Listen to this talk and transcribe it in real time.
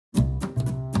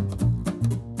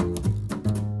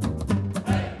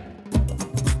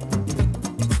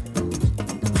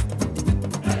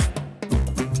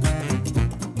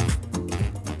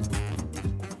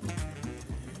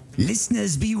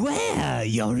Listeners, beware,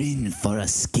 you're in for a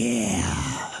scare.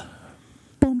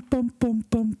 Bum, bum, bum,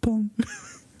 bum, bum.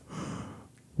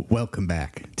 Welcome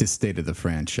back to State of the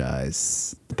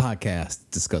Franchise. The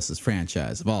podcast discusses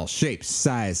franchise of all shapes,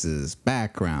 sizes,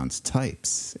 backgrounds,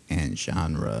 types, and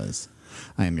genres.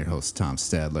 I am your host, Tom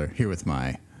Stadler, here with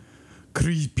my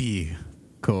creepy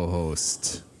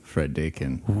co-host, Fred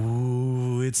Dakin.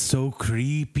 Ooh, it's so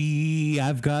creepy.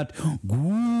 I've got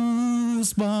goosebumps.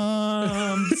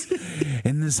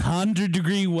 In this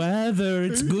 100-degree weather,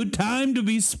 it's a good time to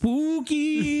be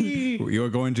spooky. You're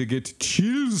going to get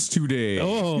chills today.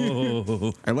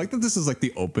 Oh. I like that this is like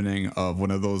the opening of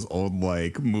one of those old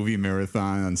like movie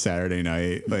marathon on Saturday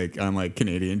night, like on like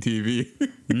Canadian TV.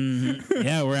 Mm-hmm.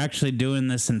 Yeah, we're actually doing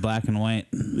this in black and white.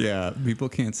 Yeah, people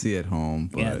can't see at home.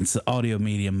 But Yeah, it's an audio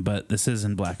medium, but this is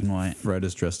in black and white. Fred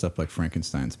is dressed up like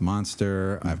Frankenstein's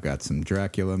monster. I've got some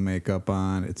Dracula makeup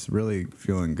on. It's really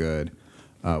feeling good.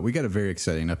 We got a very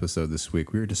exciting episode this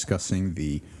week. We were discussing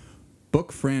the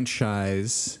book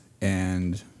franchise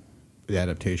and the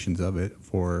adaptations of it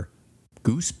for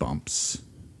Goosebumps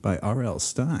by R.L.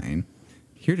 Stine.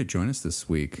 Here to join us this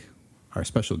week, our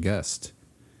special guest,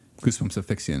 Goosebumps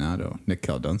aficionado, Nick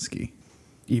Kaldunski.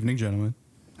 Evening, gentlemen.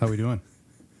 How are we doing?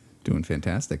 Doing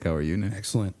fantastic. How are you, Nick?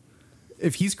 Excellent.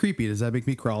 If he's creepy, does that make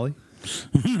me crawly? It's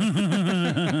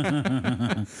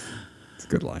a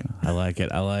good line. I like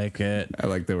it. I like that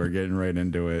we're getting right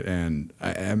into it, and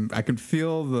I can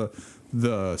feel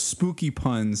the spooky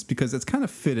puns because it's kind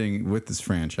of fitting with this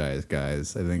franchise,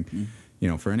 guys. I think,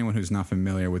 for anyone who's not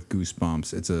familiar with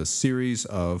Goosebumps, it's a series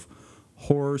of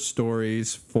horror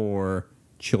stories for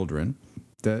children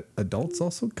that adults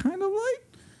also kind of like.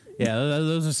 Yeah,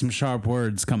 those are some sharp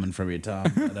words coming from you,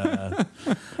 Tom. But,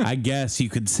 I guess you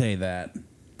could say that.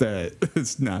 That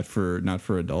it's not for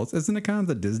adults. Isn't it kind of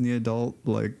the Disney adult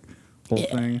like whole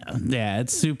thing? Yeah,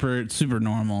 it's super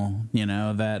normal,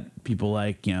 that people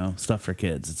like, stuff for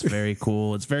kids. It's very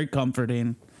cool. It's very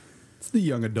comforting. It's the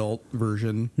young adult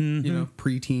version,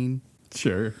 preteen.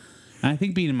 Sure. I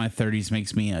think being in my 30s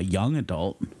makes me a young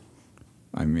adult.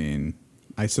 I mean,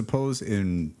 I suppose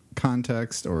in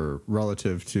context or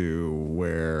relative to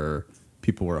where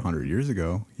people were 100 years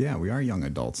ago, yeah, we are young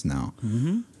adults now.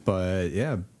 Mm-hmm. But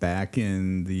yeah, back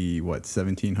in the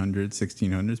 1700s,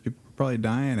 1600s, people were probably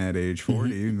dying at age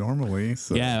 40 normally.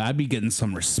 So. Yeah, I'd be getting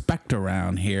some respect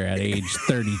around here at age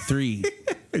 33.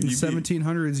 In the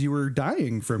 1700s, you were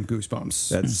dying from goosebumps.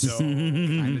 That's so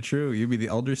kind of true. You'd be the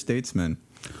elder statesman.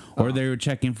 Or they were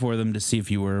checking for them to see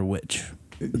if you were a witch.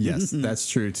 Yes, that's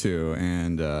true too.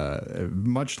 And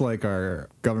much like our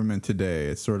government today,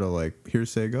 it's sort of like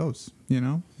hearsay goes.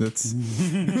 That's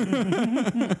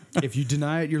if you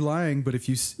deny it, you're lying. But if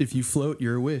you float,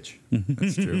 you're a witch.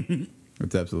 That's true.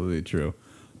 That's absolutely true.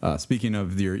 Speaking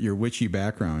of your witchy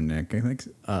background, Nick, I think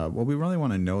what we really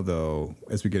want to know, though,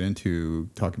 as we get into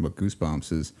talking about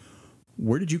Goosebumps, is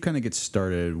where did you kind of get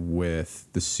started with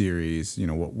the series?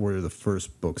 What were the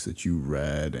first books that you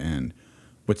read, and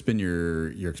what's been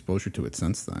your exposure to it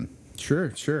since then?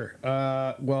 Sure.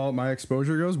 Well, my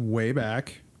exposure goes way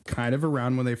back, kind of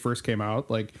around when they first came out,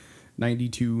 like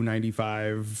 92,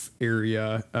 95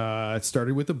 area. It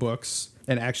started with the books,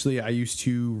 and actually I used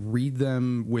to read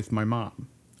them with my mom.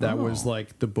 That was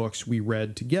like the books we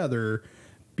read together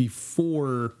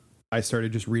before I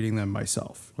started just reading them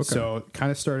myself. Okay. So it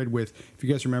kind of started with, if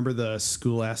you guys remember the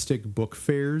Scholastic book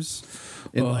fairs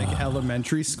in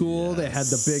elementary school, yes. They had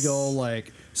the big old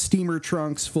like steamer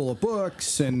trunks full of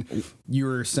books, and you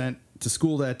were sent to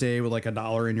school that day with like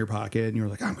 $1 in your pocket, and you were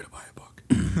like, I'm going to buy a book.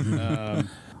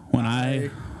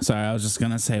 I was just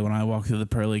going to say, when I walk through the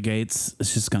pearly gates,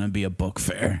 it's just going to be a book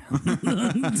fair.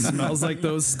 It smells like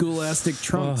those Scholastic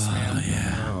trunks, man.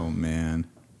 Yeah. Oh, man.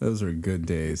 Those are good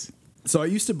days. So I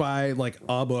used to buy like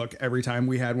a book every time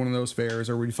we had one of those fairs,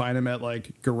 or we'd find them at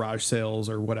like garage sales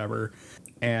or whatever.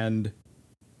 And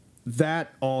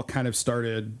that all kind of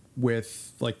started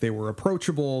with like they were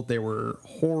approachable. They were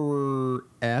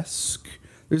horror-esque.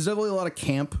 There's definitely a lot of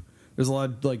camp. There's a lot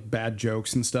of like bad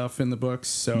jokes and stuff in the books.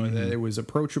 So it was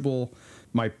approachable.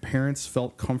 My parents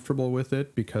felt comfortable with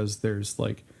it because there's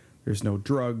no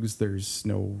drugs. There's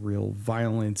no real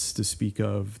violence to speak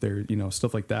of. There,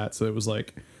 stuff like that. So it was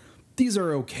like, these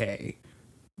are okay.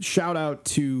 Shout out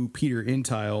to Peter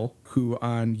Intile, who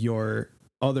on your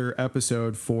other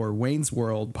episode for Wayne's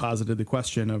World posited the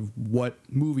question of what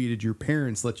movie did your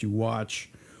parents let you watch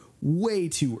way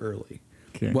too early?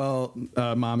 Okay. Well,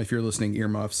 Mom, if you're listening,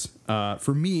 earmuffs.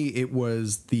 For me, it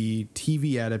was the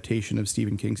TV adaptation of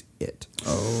Stephen King's It.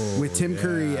 With Tim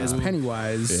Curry as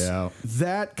Pennywise. Yeah.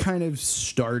 That kind of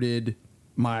started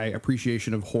my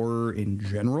appreciation of horror in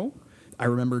general. I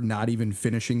remember not even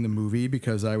finishing the movie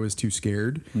because I was too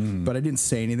scared, but I didn't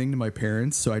say anything to my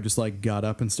parents. So I just like got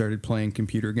up and started playing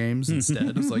computer games instead.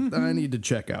 I was like, I need to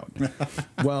check out.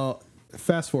 Well,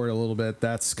 fast forward a little bit.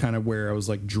 That's kind of where I was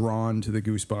like drawn to the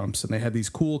Goosebumps, and they had these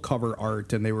cool cover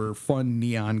art and they were fun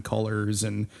neon colors.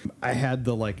 And I had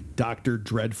the like Dr.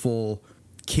 Dreadful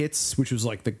kits, which was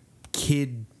like the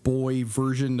kid boy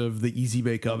version of the Easy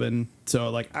Bake Oven. So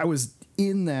like I was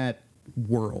in that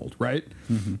world, right?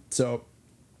 So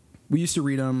we used to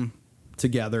read them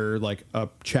together, like a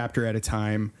chapter at a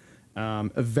time.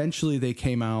 Eventually they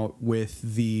came out with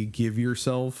the Give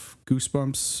Yourself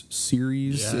Goosebumps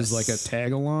series as like a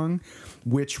tag along,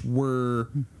 which were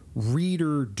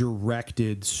reader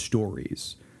directed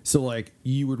stories. So like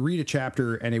you would read a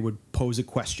chapter and it would pose a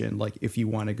question, like if you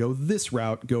want to go this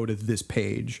route, go to this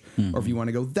page, or if you want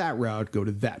to go that route, go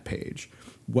to that page.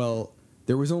 Well,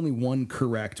 there was only one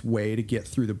correct way to get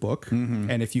through the book,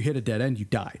 and if you hit a dead end, you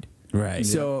died. Right.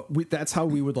 So that's how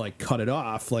we would like cut it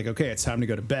off. Like, okay, it's time to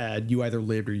go to bed. You either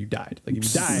lived or you died. Like if you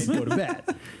died, go to bed.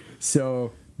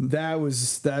 So that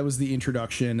was the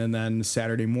introduction, and then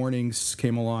Saturday mornings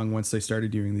came along once they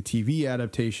started doing the TV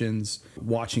adaptations.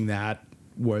 Watching that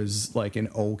was like an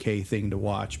okay thing to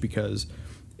watch because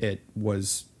it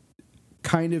was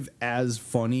kind of as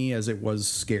funny as it was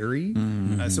scary.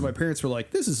 So my parents were like,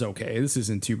 this is okay, this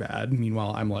isn't too bad.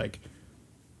 Meanwhile, I'm like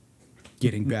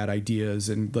getting bad ideas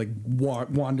and like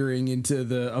wandering into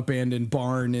the abandoned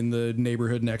barn in the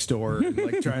neighborhood next door and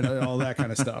like trying to all that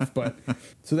kind of stuff. But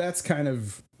so that's kind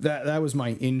of that was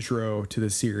my intro to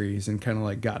the series and kind of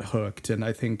like got hooked. And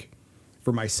I think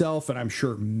for myself, and I'm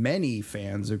sure many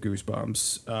fans of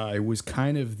Goosebumps, it was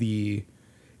kind of the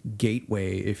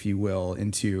gateway, if you will,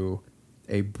 into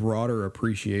a broader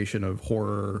appreciation of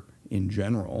horror in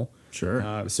general.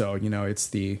 Sure. So, you know, it's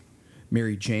the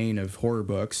Mary Jane of horror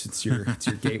books. It's your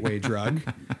gateway drug.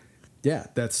 Yeah,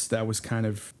 that was kind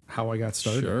of how I got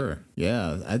started. Sure.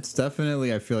 Yeah, that's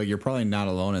definitely, I feel like you're probably not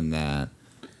alone in that.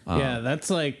 Yeah, that's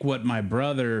like what my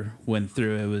brother went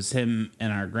through. It was him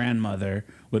and our grandmother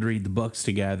would read the books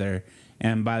together.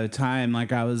 And by the time,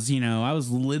 like, I was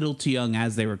a little too young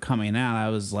as they were coming out. I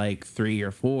was like 3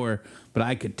 or 4, but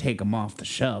I could take them off the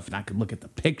shelf and I could look at the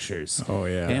pictures. Oh,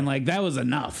 yeah. And, like, that was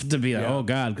enough to be like, oh,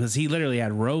 God, because he literally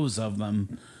had rows of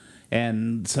them.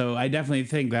 And so I definitely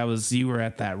think you were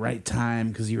at that right time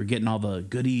because you were getting all the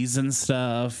goodies and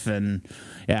stuff. And,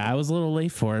 yeah, I was a little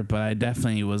late for it, but I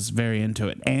definitely was very into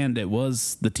it. And the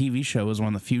TV show was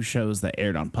one of the few shows that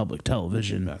aired on public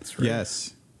television. That's right.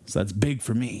 Yes. So that's big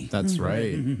for me. That's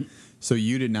right. So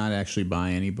you did not actually buy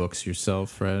any books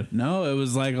yourself, Fred? No, it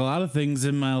was like a lot of things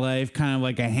in my life, kind of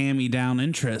like a hand-me-down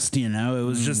interest, you know? It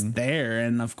was just there.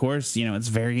 And, of course, you know, it's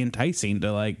very enticing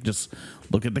to, like, just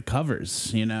look at the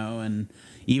covers, you know? And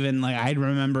even, like, I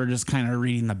remember just kind of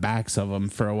reading the backs of them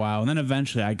for a while. And then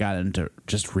eventually I got into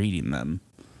just reading them.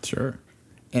 Sure.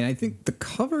 And I think the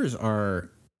covers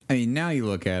are, I mean, now you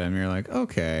look at them, you're like,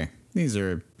 okay, these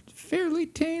are fairly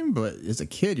tame, but as a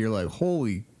kid, you're like,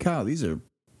 holy cow, these are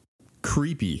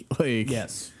creepy. Like,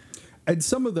 Yes. And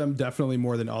some of them definitely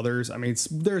more than others. I mean,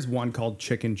 there's one called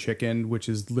Chicken, which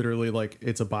is literally like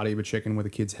it's a body of a chicken with a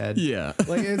kid's head. yeah.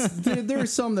 Like there are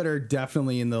some that are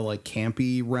definitely in the like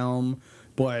campy realm,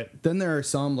 but then there are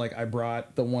some like I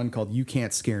brought the one called You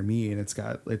Can't Scare Me, and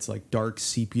it's like dark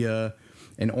sepia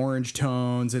and orange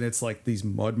tones, and it's like these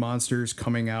mud monsters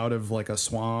coming out of like a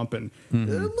swamp, and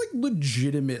they're like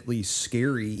legitimately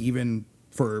scary, even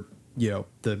for, you know,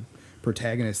 the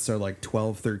protagonists are like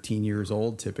 12, 13 years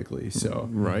old typically. So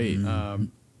Right.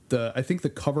 I think the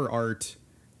cover art,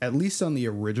 at least on the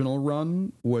original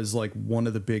run, was like one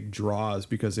of the big draws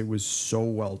because it was so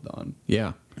well done.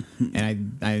 Yeah.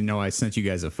 And I know I sent you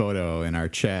guys a photo in our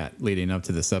chat leading up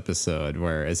to this episode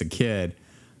where, as a kid,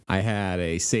 I had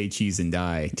a Say Cheese and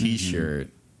Die t-shirt,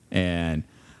 and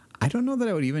I don't know that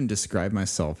I would even describe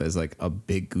myself as like a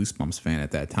big Goosebumps fan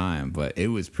at that time, but it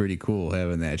was pretty cool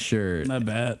having that shirt. I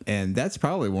bet. And that's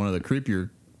probably one of the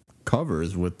creepier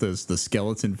covers with the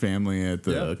skeleton family at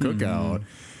the cookout.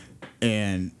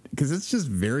 And because it's just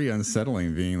very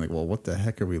unsettling being like, well, what the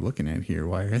heck are we looking at here?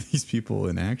 Why are these people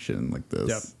in action like this?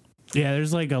 Yep. Yeah,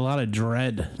 there's like a lot of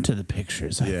dread to the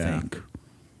pictures, I think.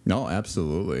 No,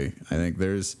 absolutely. I think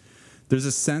there's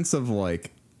a sense of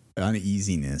like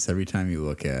uneasiness every time you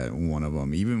look at one of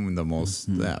them. Even when the most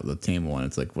the tame one,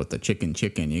 it's like what the chicken.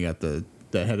 You got the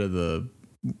head of the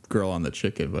girl on the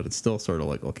chicken, but it's still sort of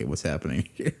like, okay, what's happening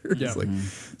here? It's like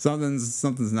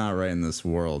something's not right in this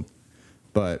world.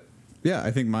 But yeah,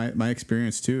 I think my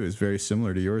experience too is very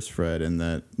similar to yours, Fred, in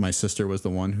that my sister was the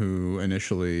one who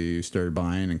initially started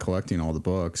buying and collecting all the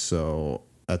books. So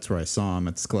that's where I saw them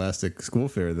at the Scholastic School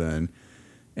Fair then.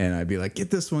 And I'd be like,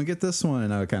 get this one.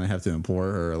 And I would kind of have to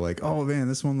implore her, like, oh, man,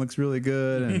 this one looks really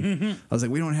good. And I was like,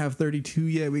 we don't have 32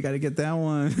 yet. We got to get that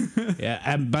one. Yeah.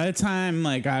 And by the time,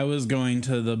 like, I was going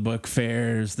to the book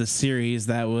fairs, the series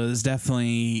that was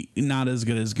definitely not as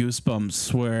good as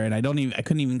Goosebumps were, and I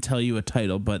couldn't even tell you a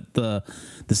title, but the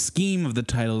scheme of the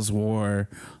titles were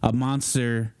a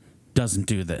monster doesn't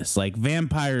do this. Like,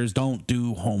 vampires don't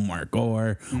do homework,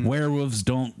 or werewolves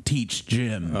don't teach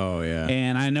gym. Oh, yeah.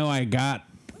 And I know I got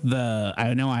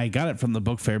it from the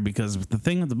book fair, because the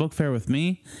thing with the book fair with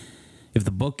me, if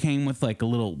the book came with like a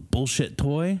little bullshit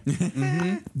toy,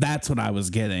 that's what I was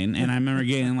getting. And I remember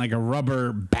getting like a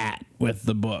rubber bat with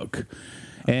the book.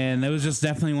 And it was just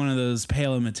definitely one of those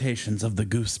pale imitations of the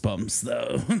Goosebumps,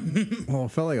 though. Well,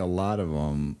 it felt like a lot of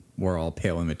them were all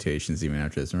pale imitations even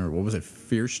after this. Remember, what was it?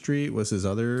 Fear Street was his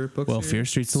other book Well, series? Fear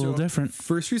Street's a little different.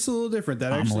 Fear Street's a little different.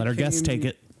 That I'm actually gonna let our guest take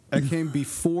it. That came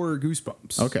before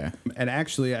Goosebumps. Okay. And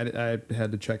actually, I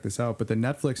had to check this out, but the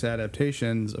Netflix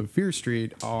adaptations of Fear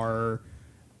Street are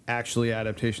actually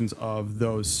adaptations of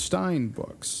those Stine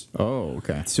books. Oh,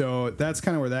 okay. So that's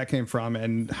kind of where that came from,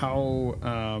 and how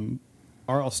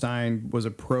R.L. Stine was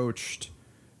approached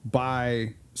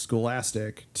by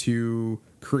Scholastic to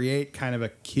create kind of a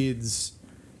kids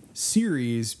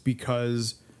series,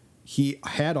 because he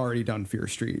had already done Fear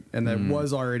Street, and that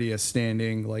was already a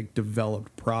standing, like,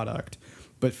 developed product.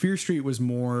 But Fear Street was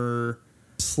more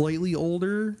slightly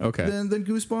older than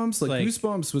Goosebumps. Like,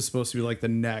 Goosebumps was supposed to be like the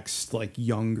next, like,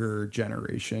 younger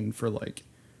generation for, like,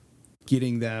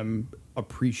 getting them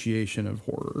appreciation of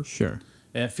horror. Sure.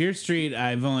 Yeah, Fear Street,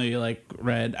 I've only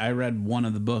read one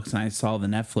of the books, and I saw the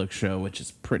Netflix show, which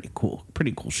is pretty cool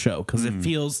show, because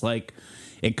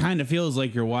it kind of feels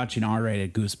like you're watching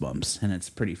R-rated Goosebumps, and it's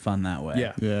pretty fun that way.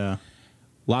 Yeah. Yeah.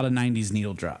 A lot of 90s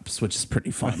needle drops, which is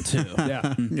pretty fun, too.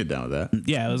 Yeah. Get down with that.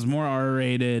 Yeah, it was more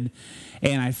R-rated,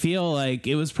 and I feel like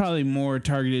it was probably more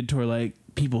targeted toward, like,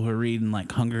 people who are reading, like,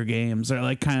 Hunger Games, or,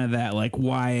 like, kind of that, like,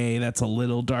 YA that's a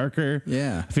little darker.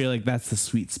 Yeah. I feel like that's the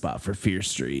sweet spot for Fear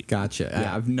Street. Gotcha.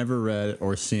 Yeah. I've never read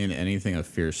or seen anything of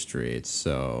Fear Street,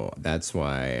 so that's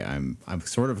why I'm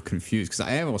sort of confused, because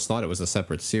I almost thought it was a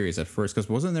separate series at first, because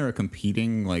wasn't there a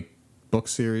competing, like, book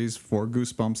series for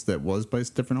Goosebumps that was by a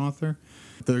different author?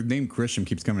 The name Grisham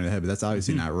keeps coming to the head, but that's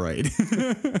obviously not right.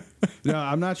 No,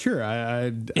 I'm not sure. I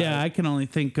can only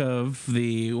think of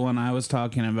the one I was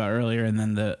talking about earlier, and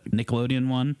then the Nickelodeon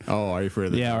one. Oh, Are You Afraid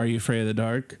of the Dark? Are You Afraid of the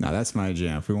Dark? Now, that's my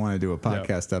jam. If we want to do a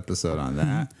podcast episode on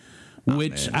that.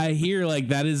 Which I hear, like,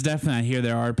 that is definitely, I hear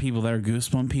there are people that are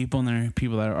Goosebump people, and there are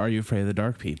people that are You Afraid of the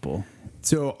Dark people.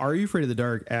 So, Are You Afraid of the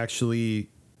Dark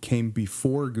actually came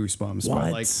before Goosebumps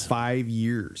by like 5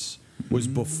 years. Was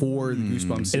before the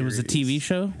Goosebumps series. It was a TV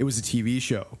show? It was a TV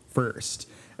show first.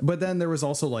 But then there was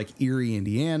also like Erie,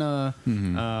 Indiana,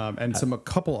 and a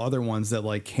couple other ones that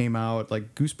like came out.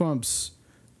 Like Goosebumps,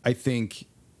 I think,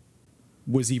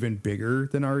 was even bigger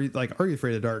than Are You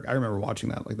Afraid of the Dark? I remember watching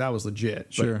that. Like, that was legit.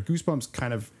 Sure. But Goosebumps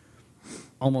kind of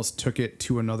almost took it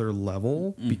to another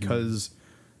level, because,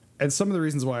 and some of the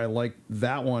reasons why I like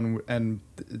that one, and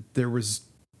there was,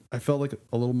 I felt like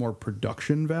a little more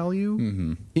production value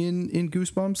in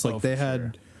Goosebumps. Like,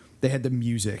 they had the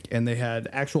music, and they had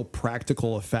actual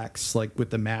practical effects, like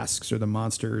with the masks or the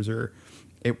monsters, or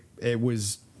it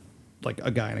was like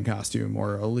a guy in a costume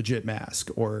or a legit mask,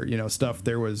 or, you know, stuff.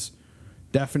 There was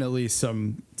definitely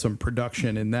some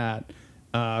production in that,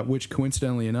 which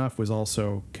coincidentally enough was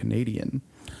also Canadian.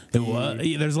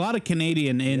 There's a lot of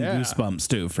Canadian in Goosebumps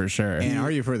too, for sure. And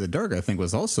Are You Afraid of the Dark, I think,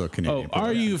 was also a Canadian.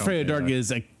 Are You Afraid of the Dark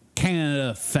is a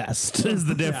Canada Fest is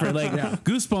the difference.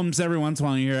 Goosebumps, every once in a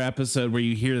while you hear an episode where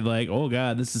you hear like, oh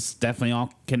god, this is definitely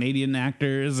all Canadian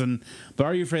actors, but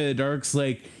Are You Afraid of the Dark's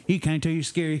like, hey, can I tell you a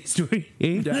scary story?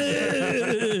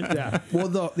 Yeah. Well,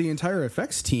 the entire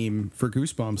effects team for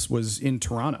Goosebumps was in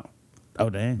Toronto. Oh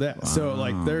dang. So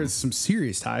like, there's some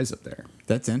serious ties up there.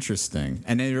 That's interesting.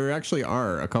 And there actually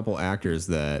are a couple actors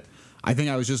that I think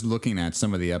I was just looking at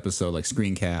some of the episode, like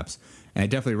screen caps, and I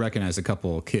definitely recognized a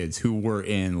couple of kids who were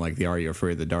in like the Are You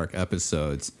Afraid of the Dark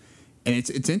episodes. And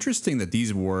it's interesting that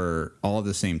these were all at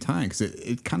the same time, because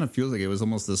it kind of feels like it was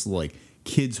almost this like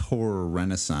kids horror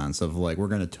renaissance of like, we're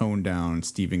going to tone down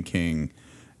Stephen King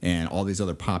and all these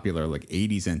other popular like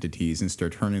 80s entities and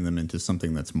start turning them into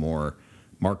something that's more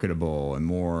marketable and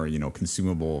more, you know,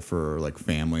 consumable for like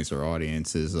families or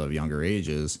audiences of younger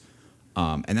ages.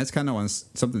 And that's kind of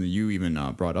something that you even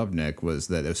brought up, Nick, was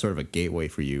that it was sort of a gateway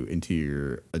for you into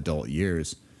your adult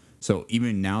years. So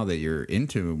even now that you're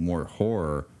into more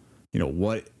horror, you know,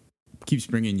 what keeps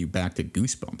bringing you back to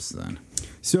Goosebumps then?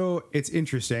 So it's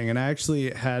interesting, and I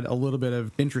actually had a little bit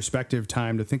of introspective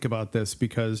time to think about this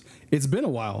because it's been a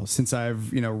while since I've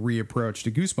reapproached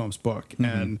a Goosebumps book,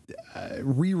 and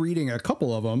rereading a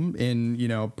couple of them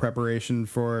in preparation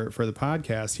for the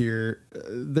podcast here.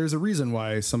 There's a reason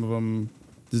why some of them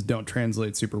just don't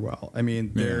translate super well. I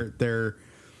mean, they're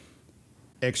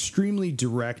extremely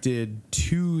directed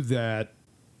to that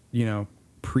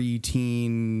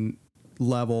preteen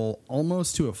level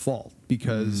almost to a fault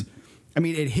because. I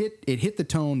mean, it hit the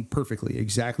tone perfectly,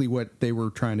 exactly what they were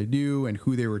trying to do and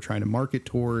who they were trying to market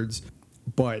towards.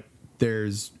 But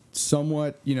there's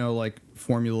somewhat, like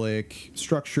formulaic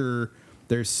structure.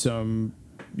 There's some,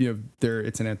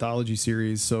 it's an anthology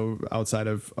series. So outside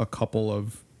of a couple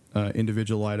of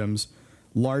individual items,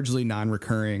 largely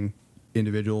non-recurring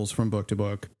individuals from book to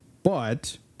book.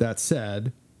 But that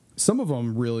said, some of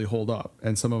them really hold up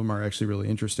and some of them are actually really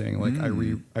interesting. Like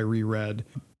I reread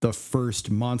the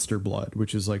first Monster Blood,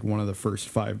 which is like one of the first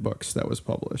 5 books that was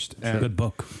published. It's a good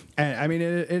book. And I mean,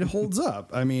 it holds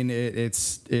up. I mean,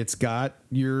 it's got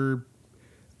your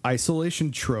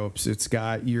isolation tropes. It's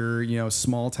got your,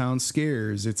 small town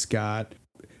scares. It's got,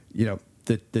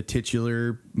 the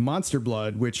titular Monster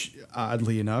Blood, which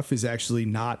oddly enough is actually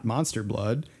not Monster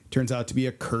Blood. Turns out to be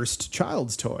a cursed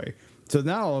child's toy. So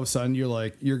now all of a sudden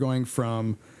you're going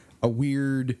from a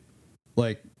weird,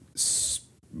 like,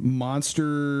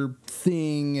 monster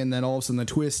thing, and then all of a sudden the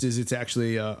twist is it's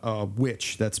actually a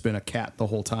witch that's been a cat the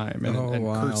whole time and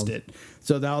cursed it.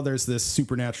 So now there's this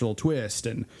supernatural twist,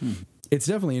 and it's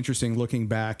definitely interesting looking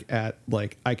back at,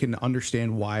 like, I can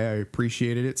understand why I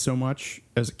appreciated it so much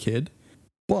as a kid,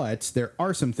 but there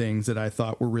are some things that I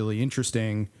thought were really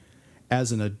interesting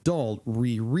as an adult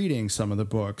rereading some of the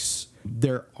books.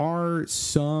 There are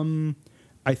some,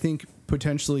 I think,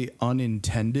 potentially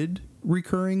unintended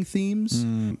recurring themes.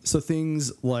 So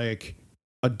things like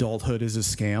adulthood is a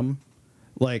scam,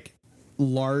 like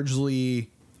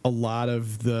largely a lot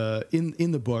of the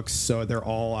in the books. So they're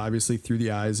all obviously through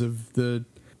the eyes of the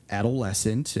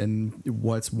adolescent. And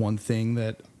what's one thing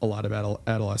that a lot of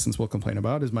adolescents will complain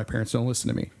about is my parents don't listen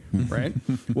to me. Right.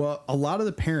 Well, a lot of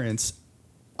the parents,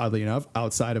 oddly enough,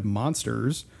 outside of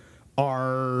monsters,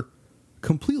 are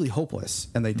completely hopeless,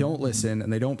 and they don't listen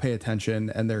and they don't pay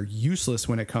attention, and they're useless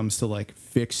when it comes to like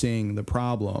fixing the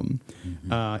problem.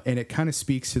 And it kind of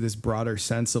speaks to this broader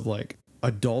sense of like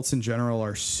adults in general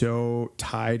are so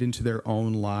tied into their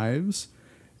own lives,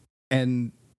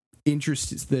 and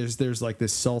there's like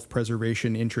this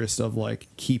self-preservation interest of like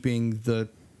keeping the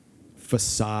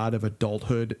facade of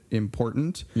adulthood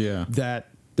important. That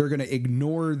they're going to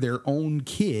ignore their own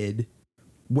kid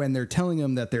when they're telling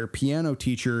them that their piano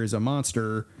teacher is a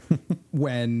monster,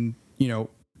 when,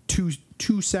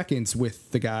 2 seconds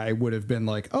with the guy would have been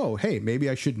like, oh, hey, maybe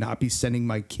I should not be sending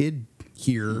my kid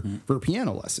here for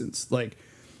piano lessons. Like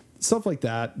stuff like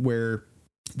that, where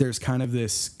there's kind of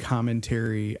this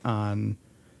commentary on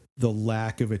the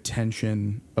lack of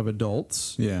attention of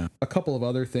adults. Yeah. A couple of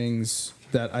other things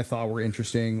that I thought were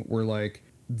interesting were like,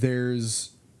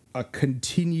 there's a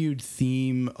continued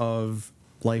theme of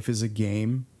life is a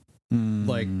game.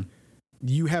 Like,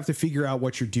 you have to figure out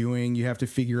what you're doing. You have to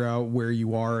figure out where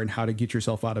you are and how to get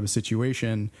yourself out of a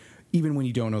situation, even when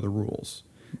you don't know the rules.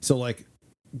 So like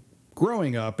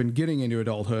growing up and getting into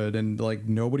adulthood, and like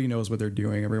nobody knows what they're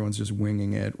doing. Everyone's just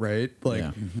winging it. Right. Like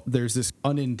there's this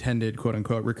unintended quote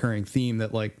unquote recurring theme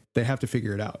that like they have to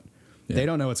figure it out. They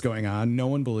don't know what's going on. No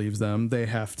one believes them. They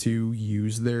have to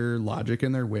use their logic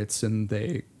and their wits, and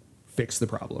they fix the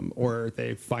problem, or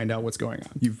they find out what's going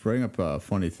on. You bring up a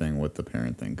funny thing with the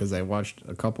parent thing, because I watched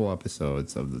a couple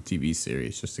episodes of the TV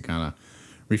series just to kind of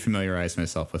refamiliarize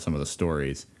myself with some of the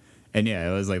stories. And yeah,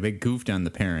 it was like they goofed on the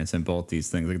parents in both these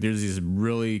things. Like there's these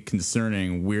really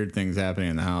concerning, weird things happening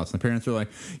in the house. And the parents are like,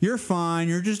 you're fine.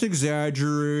 You're just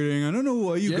exaggerating. I don't know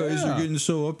why you guys are getting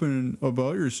so up and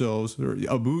about yourselves, or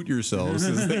about yourselves,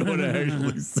 as they would have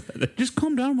actually said it. Just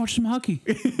calm down and watch some hockey.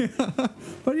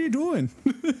 What are you doing?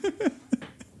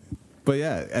 But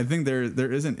yeah, I think there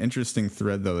is an interesting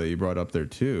thread, though, that you brought up there,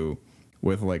 too,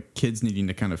 with like kids needing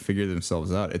to kind of figure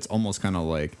themselves out. It's almost kind of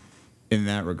like, in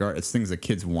that regard, it's things that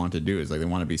kids want to do. Is like they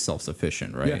want to be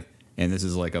self-sufficient, right? Yeah. And this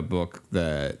is like a book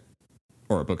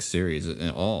or a book series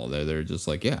and all. They're just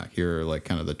like, yeah, here are like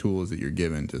kind of the tools that you're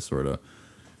given to sort of,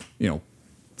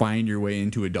 find your way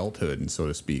into adulthood, and so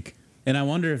to speak. And I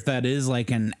wonder if that is like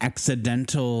an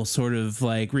accidental sort of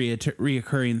like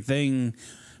reoccurring thing,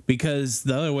 because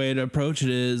the other way to approach it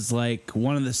is like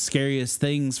one of the scariest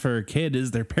things for a kid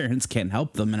is their parents can't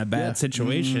help them in a bad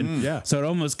situation. So it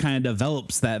almost kind of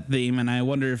develops that theme. And I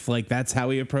wonder if like that's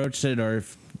how he approached it, or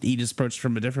if he just approached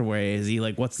from a different way. Is he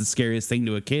like, what's the scariest thing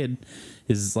to a kid?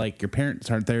 Is like your parents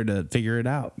aren't there to figure it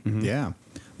out. Mm-hmm. Yeah.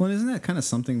 Well, isn't that kind of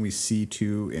something we see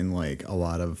too in like a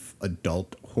lot of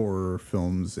adult horror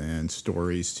films and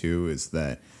stories too? Is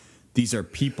that these are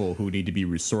people who need to be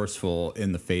resourceful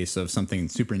in the face of something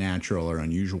supernatural or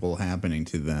unusual happening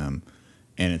to them.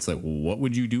 And it's like, well, what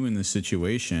would you do in this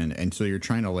situation? And so you're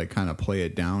trying to like kind of play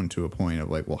it down to a point of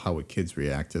like, well, how would kids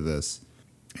react to this?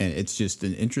 And it's just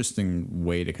an interesting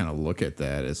way to kind of look at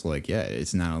that. It's like, yeah,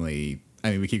 it's not only,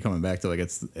 I mean, we keep coming back to like,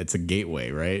 it's a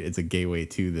gateway, right? It's a gateway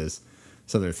to this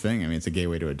other thing. I mean, it's a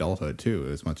gateway to adulthood too,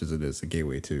 as much as it is a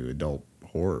gateway to adult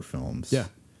horror films. Yeah.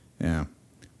 Yeah.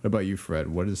 What about you, Fred?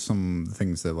 What is some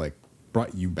things that like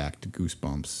brought you back to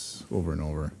Goosebumps over and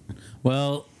over?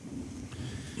 Well,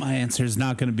 my answer is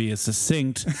not going to be as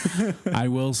succinct. I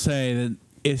will say that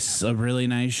it's a really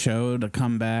nice show to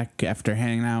come back after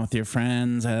hanging out with your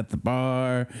friends at the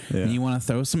bar, and you want to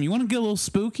throw some. You want to get a little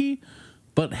spooky,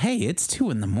 but hey, it's 2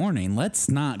 a.m. Let's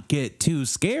not get too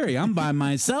scary. I'm by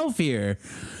myself here.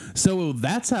 So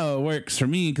that's how it works for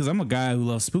me, because I'm a guy who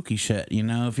loves spooky shit. You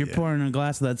know, if you're pouring a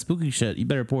glass of that spooky shit, you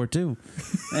better pour 2.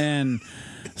 And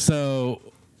so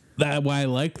that's why I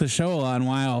like the show a lot, and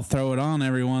why I'll throw it on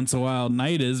every once in a while at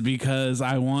night, is because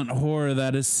I want horror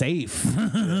that is safe.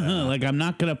 Like, I'm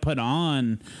not going to put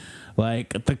on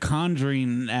like The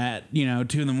Conjuring at 2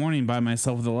 a.m. by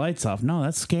myself with the lights off. No,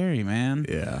 that's scary, man.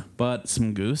 Yeah. But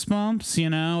some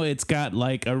Goosebumps, it's got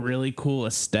like a really cool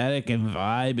aesthetic and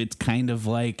vibe. It's kind of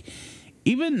like,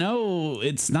 even though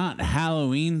it's not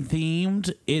Halloween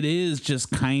themed, it is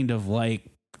just kind of like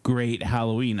great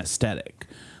Halloween aesthetic.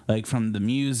 Like from the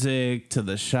music to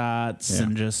the shots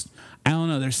and just, I don't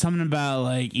know, there's something about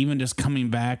like even just coming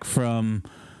back from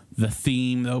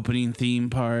the opening theme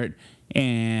part,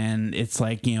 and it's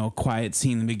like, quiet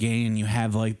scene in the beginning, and you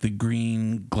have like the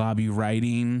green globby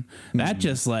writing. That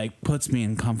just like puts me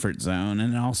in comfort zone.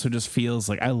 And it also just feels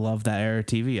like I love that era of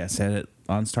TV. I said it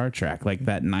on Star Trek, like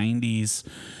that 90s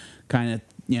kind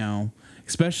of,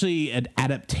 especially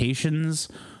adaptations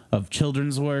of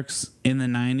children's works in the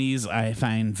 90s, I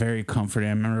find very comforting.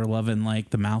 I remember loving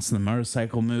like the Mouse and the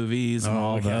Motorcycle movies and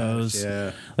all those.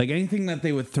 Yeah. Like anything that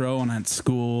they would throw on at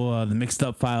school, the Mixed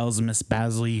Up Files of Miss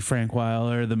Basley, Frank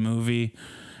Weiler, the movie,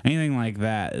 anything like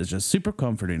that is just super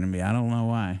comforting to me. I don't know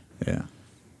why. Yeah.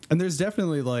 And there's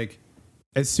definitely like,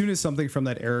 as soon as something from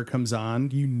that era comes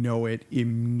on, you know it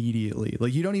immediately.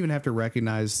 Like you don't even have to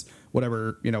recognize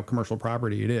whatever, commercial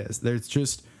property it is. There's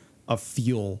just a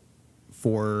feel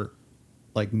for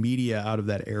like media out of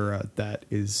that era that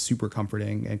is super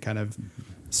comforting and kind of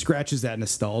scratches that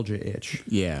nostalgia itch.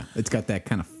 Yeah, it's got that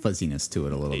kind of fuzziness to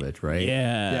it a little bit, right?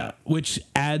 Yeah, which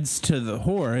adds to the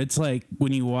horror. It's like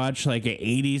when you watch like an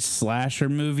 80s slasher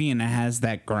movie and it has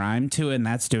that grime to it, and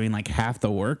that's doing like half the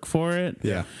work for it.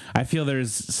 Yeah. I feel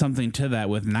there's something to that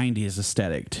with 90s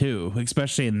aesthetic too,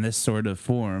 especially in this sort of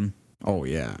form. Oh,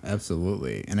 yeah,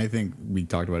 absolutely. And I think we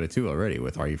talked about it, too, already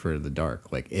with Are You Afraid of the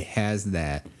Dark? Like, it has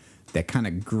that kind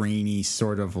of grainy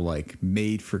sort of, like,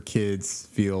 made-for-kids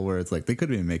feel where it's like they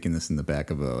could have been making this in the back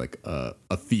of a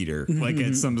theater, like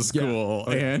at some school,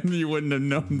 and you wouldn't have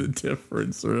known the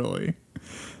difference, really.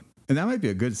 And that might be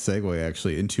a good segue,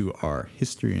 actually, into our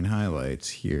history and highlights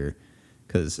here,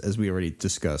 because as we already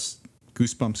discussed,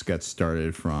 Goosebumps got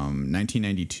started from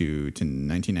 1992 to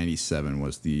 1997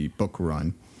 was the book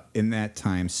run. In that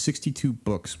time, 62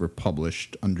 books were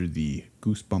published under the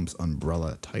Goosebumps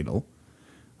umbrella title.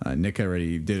 Nick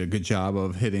already did a good job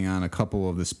of hitting on a couple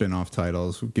of the spin-off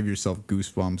titles. Give Yourself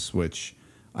Goosebumps, which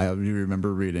I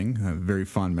remember reading. I have very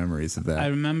fond memories of that. I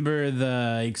remember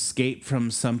the Escape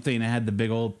from Something. It had the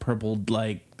big old purple,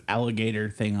 like, alligator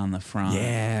thing on the front.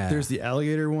 Yeah. There's the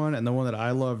alligator one, and the one that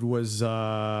I loved was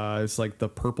it's like the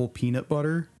purple peanut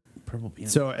butter. Purple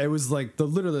peanut. So it was like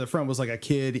literally the front was like a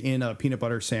kid in a peanut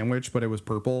butter sandwich, but it was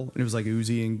purple and it was like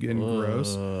oozy and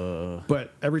gross.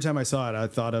 But every time I saw it, I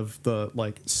thought of the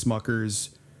like Smucker's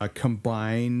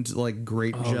combined like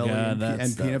grape jelly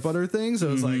and peanut butter thing. So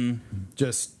it was like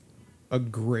just a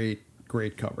great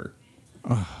cover.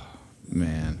 Oh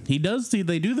man, they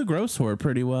do the gross horror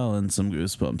pretty well in some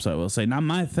Goosebumps. I will say, not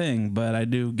my thing, but I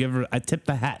tip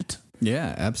the hat.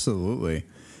 Yeah, absolutely.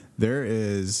 There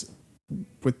is.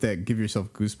 With that Give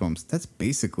Yourself Goosebumps, that's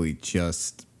basically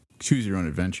just choose your own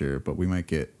adventure, but we might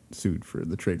get sued for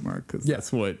the trademark because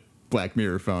that's what Black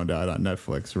Mirror found out on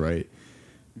Netflix, right?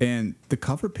 And the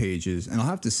cover pages, and I'll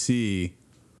have to see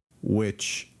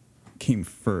which came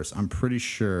first. I'm pretty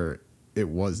sure it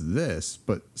was this,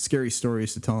 but Scary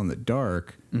Stories to Tell in the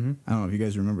Dark. I don't know if you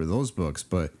guys remember those books,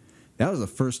 but that was the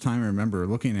first time I remember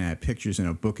looking at pictures in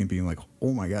a book and being like,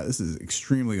 oh my God, this is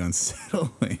extremely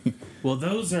unsettling. Well,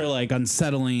 those are like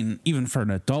unsettling even for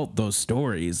an adult, those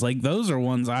stories. Like those are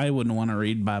ones I wouldn't want to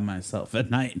read by myself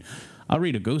at night. I'll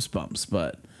read a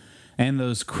Goosebumps, and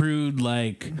those crude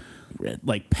like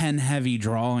pen heavy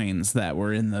drawings that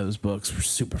were in those books were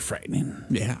super frightening.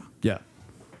 Yeah. Yeah.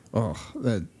 Oh,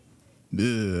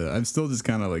 I'm still just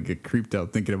kind of like get creeped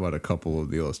out thinking about a couple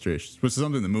of the illustrations, which is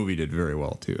something the movie did very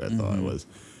well too. I thought it was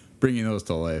bringing those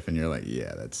to life, and you're like,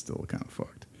 yeah, that's still kind of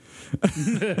fucked.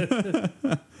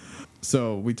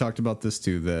 So we talked about this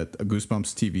too, that a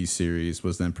Goosebumps TV series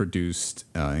was then produced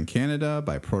in Canada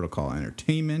by Protocol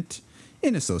Entertainment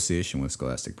in association with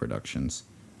Scholastic Productions.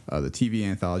 The TV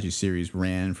anthology series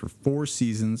ran for 4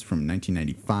 seasons from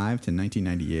 1995 to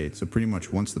 1998. So pretty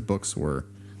much once the books were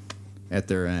at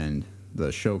their end, the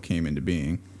show came into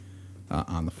being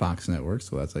on the Fox network.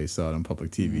 So that's how you saw it on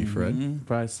public TV, Fred.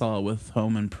 Probably saw it with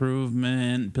Home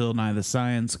Improvement, Bill Nye the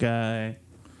Science Guy.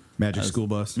 Magic School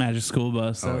Bus. Magic School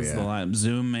Bus. That was the line.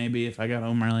 Zoom, maybe, if I got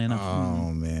home early enough.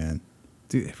 Oh, man.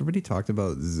 Dude, everybody talked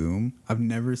about Zoom. I've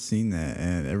never seen that.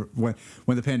 And when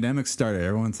the pandemic started,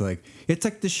 everyone's like, it's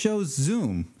like the show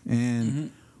Zoom.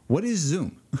 And what is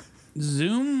Zoom?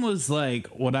 Zoom was like,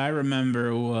 what I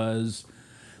remember was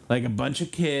like a bunch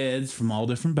of kids from all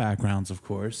different backgrounds, of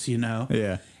course, you know?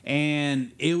 Yeah.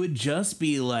 And it would just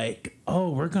be like,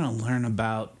 oh, we're going to learn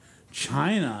about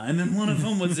China. And then one of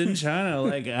them was in China,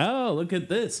 like, oh, look at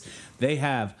this. They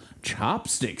have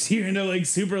chopsticks here, and they're like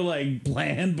super like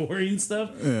bland, boring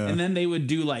stuff. Yeah. And then they would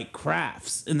do like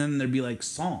crafts, and then there'd be like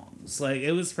songs. Like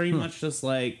it was pretty much just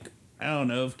like, I don't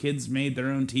know, if kids made their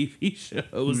own TV show,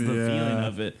 was the feeling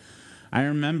of it. I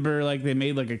remember like they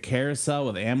made like a carousel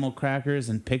with animal crackers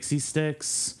and pixie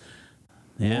sticks.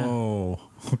 Yeah. Whoa.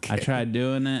 Okay. I tried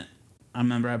doing it. I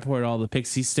remember I poured all the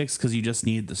pixie sticks because you just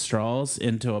need the straws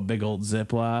into a big old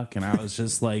Ziploc, and I was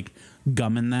just like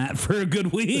gumming that for a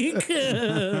good week.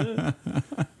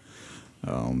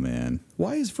 Oh, man.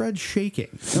 Why is Fred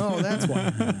shaking? Oh, that's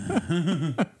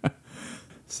why.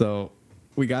 So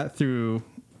we got through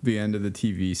the end of the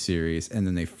TV series, and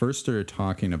then they first started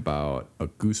talking about a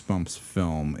Goosebumps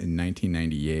film in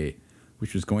 1998,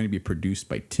 which was going to be produced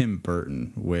by Tim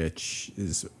Burton, which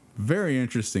is very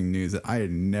interesting news that I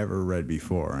had never read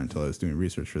before until I was doing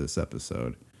research for this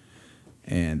episode.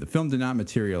 And the film did not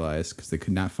materialize because they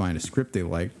could not find a script they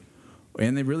liked,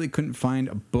 and they really couldn't find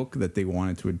a book that they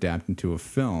wanted to adapt into a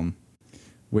film,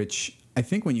 which I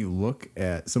think when you look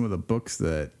at some of the books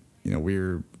that, you know,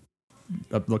 we're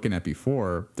looking at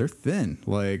before, they're thin.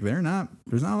 Like there's not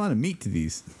a lot of meat to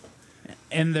these.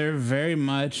 And they're very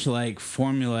much like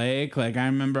formulaic. Like I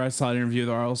remember I saw an interview with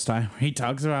R.L. Stine where he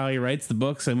talks about how he writes the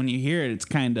books, and when you hear it, it's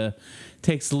kind of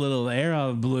takes a little air out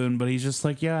of the balloon. But he's just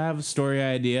like, yeah, I have a story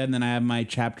idea, and then I have my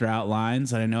chapter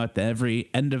outlines, and I know at the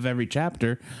end of every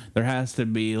chapter there has to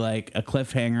be like a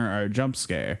cliffhanger or a jump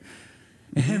scare.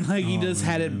 And like he just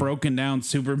had it broken down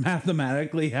super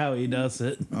mathematically how he does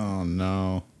it. Oh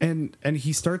no! And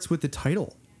he starts with the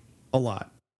title a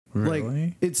lot. Really?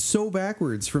 Like it's so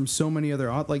backwards from so many other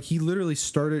like he literally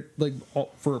started like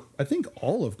for I think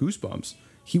all of Goosebumps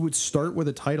he would start with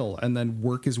a title and then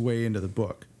work his way into the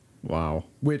book. Wow.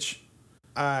 Which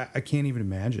I can't even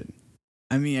imagine.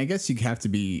 I mean, I guess you have to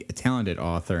be a talented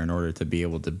author in order to be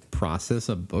able to process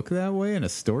a book that way and a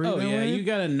story that way. You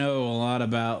got to know a lot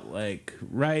about like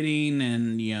writing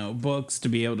and, you know, books to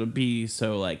be able to be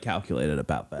so like calculated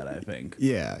about that, I think.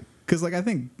 Yeah, because like I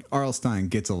think R.L. Stine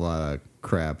gets a lot of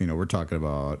crap. You know, we're talking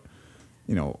about,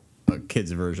 you know, a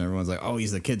kid's version. Everyone's like, oh,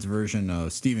 he's the kid's version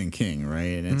of Stephen King,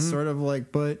 right? And it's sort of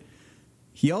like, but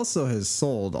he also has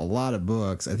sold a lot of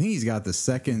books. I think he's got the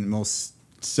second most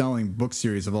selling book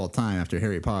series of all time after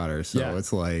Harry Potter. So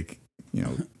it's like, you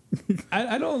know.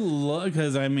 I don't look,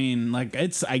 because I mean, like,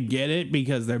 I get it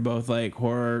because they're both like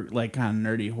horror, like kind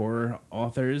of nerdy horror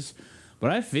authors.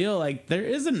 But I feel like there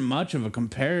isn't much of a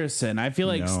comparison. I feel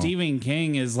like Stephen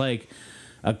King is like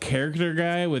a character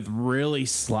guy with really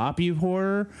sloppy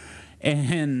horror,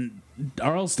 and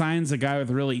R.L. Stine's a guy with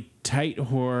really tight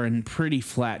horror and pretty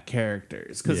flat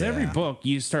characters. Because every book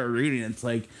you start reading, it's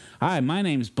like, hi, my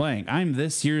name's blank. I'm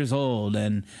this years old,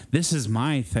 and this is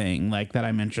my thing, like, that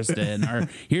I'm interested in. Or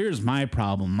here's my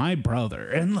problem, my brother.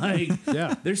 And, like,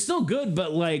 they're still good,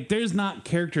 but, like, there's not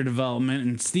character development.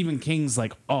 And Stephen King's,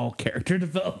 like, all character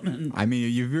development. I mean,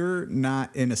 if you're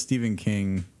not in a Stephen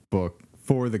King book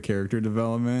for the character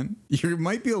development, you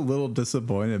might be a little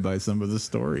disappointed by some of the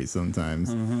stories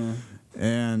sometimes.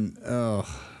 And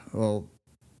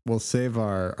we'll save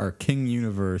our King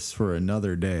universe for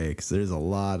another day because there's a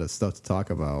lot of stuff to talk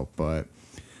about. But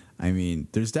I mean,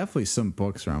 there's definitely some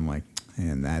books where I'm like,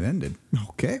 and that ended.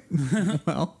 Okay.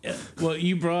 Well,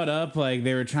 you brought up like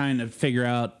they were trying to figure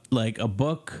out like a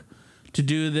book to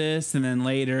do this, and then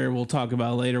later we'll talk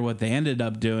about later what they ended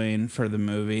up doing for the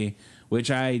movie, which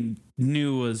I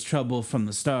knew was trouble from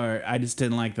the start. I just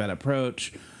didn't like that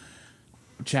approach.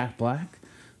 Jack Black.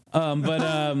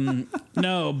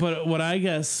 No, but what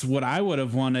I would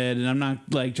have wanted, and I'm not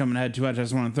like jumping ahead too much, I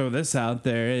just want to throw this out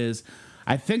there, is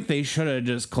I think they should have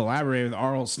just collaborated with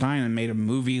R.L. Stine and made a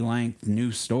movie-length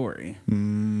new story.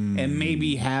 And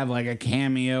maybe have like a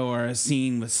cameo or a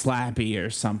scene with Slappy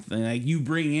or something. Like you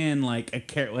bring in like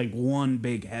like one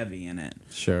big heavy in it.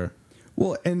 sure.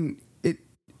 Well, and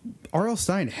R.L.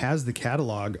 Stine has the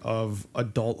catalog of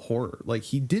adult horror. Like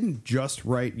he didn't just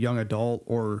write young adult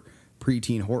or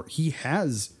preteen horror. He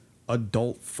has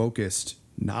adult focused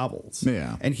novels.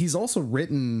 Yeah. And he's also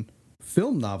written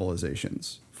film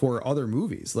novelizations for other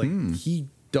movies. Like he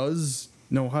does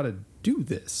know how to do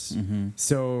this.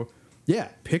 So yeah,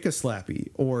 pick a Slappy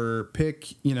or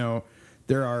pick,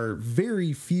 there are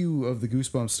very few of the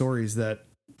Goosebumps stories that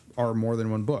are more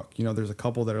than one book. There's a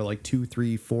couple that are like 2,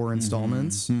 3, 4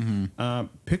 installments.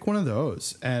 Pick one of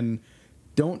those and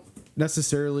don't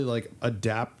necessarily like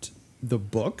adapt the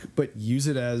book, but use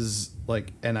it as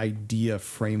like an idea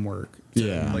framework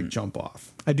to like jump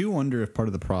off. I do wonder if part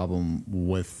of the problem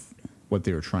with what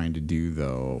they were trying to do,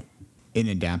 though, in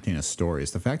adapting a story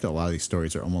is the fact that a lot of these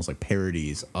stories are almost like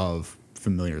parodies of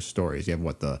familiar stories. You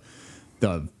have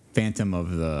the Phantom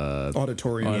of the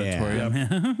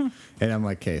Auditorium. And I'm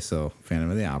like, okay, so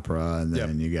Phantom of the Opera, and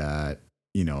then you got,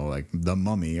 like The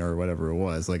Mummy or whatever it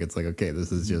was. Like, it's like, okay,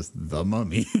 this is just The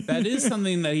Mummy. That is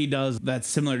something that he does that's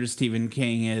similar to Stephen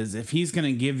King, is if he's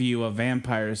going to give you a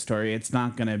vampire story, it's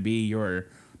not going to be your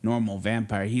normal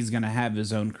vampire. He's going to have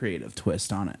his own creative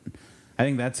twist on it. I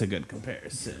think that's a good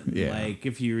comparison. Yeah. Like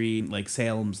if you read like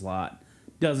Salem's Lot,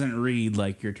 doesn't read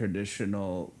like your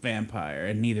traditional vampire,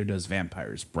 and neither does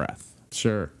Vampire's Breath.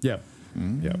 Sure. Yeah.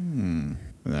 Yeah.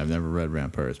 I've never read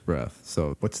Vampire's Breath.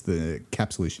 So what's the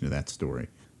encapsulation of that story?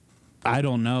 I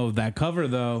don't know. That cover,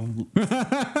 though.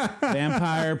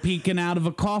 Vampire peeking out of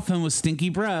a coffin with stinky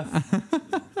breath.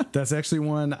 That's actually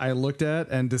one I looked at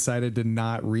and decided to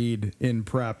not read in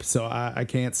prep. So I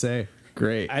can't say.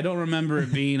 Great. I don't remember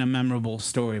it being a memorable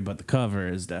story, but the cover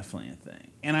is definitely a thing.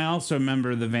 And I also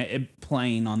remember it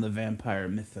playing on the vampire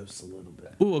mythos a little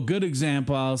bit. Ooh, a good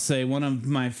example, I'll say, one of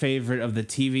my favorite of the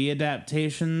TV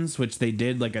adaptations, which they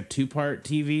did like a 2-part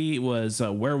TV, was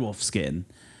Werewolf Skin.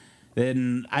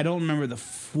 Then I don't remember the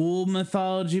full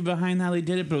mythology behind how they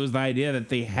did it, but it was the idea that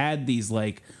they had these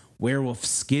like werewolf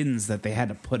skins that they had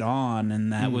to put on,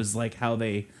 and that was like how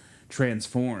they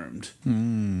transformed.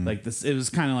 Like this, it was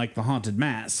kind of like the Haunted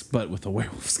Mask, but with a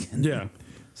werewolf skin. Yeah.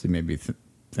 So maybe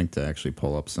think to actually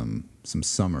pull up some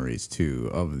summaries too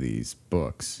of these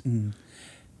books.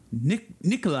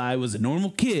 Nikolai was a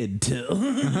normal kid till.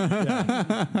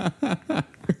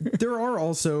 There are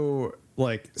also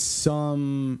like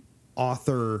some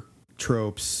author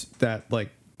tropes that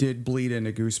like did bleed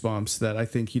into Goosebumps that I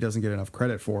think he doesn't get enough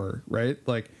credit for, right?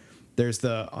 Like there's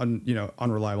the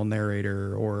unreliable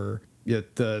narrator, or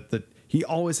the he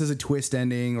always has a twist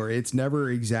ending, or it's never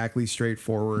exactly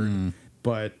straightforward,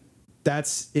 but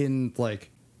that's in like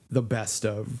the best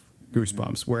of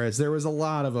Goosebumps, whereas there was a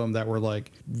lot of them that were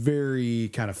like very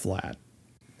kind of flat.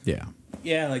 Yeah.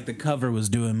 Yeah, like the cover was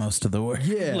doing most of the work.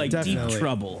 Yeah, like definitely. Deep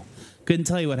Trouble. Couldn't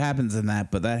tell you what happens in that,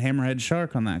 but that hammerhead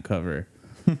shark on that cover,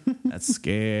 that's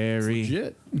scary.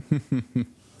 Legit.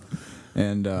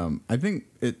 And I think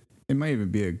it might even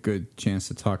be a good chance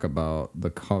to talk about the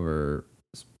cover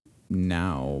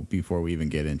now before we even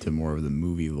get into more of the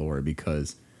movie lore,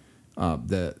 because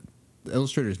the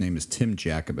illustrator's name is Tim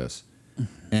Jacobus,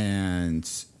 and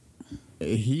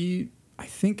he, I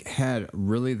think, had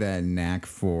really that knack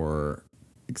for,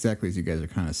 exactly as you guys are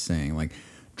kind of saying, like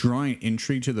drawing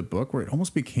intrigue to the book, where it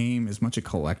almost became as much a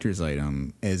collector's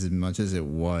item as much as it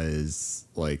was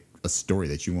like a story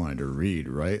that you wanted to read,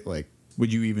 right? Like,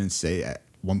 would you even say at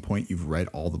one point you've read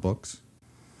all the books?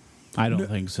 I don't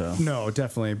think so. No,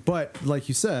 definitely. But like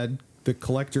you said, the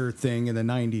collector thing in the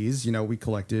 90s, we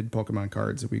collected Pokemon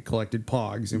cards, and we collected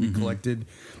Pogs, and we collected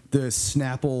the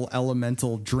Snapple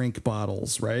Elemental drink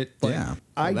bottles, right? Like, Yeah.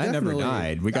 I Well, that never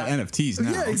died. We got NFTs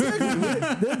now. Yeah,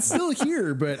 exactly. That's still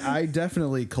here, but I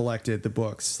definitely collected the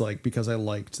books, like, because I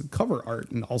liked the cover art,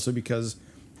 and also because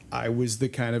I was the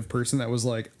kind of person that was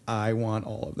like, I want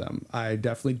all of them. I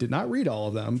definitely did not read all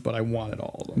of them, but I wanted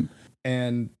all of them.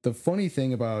 And the funny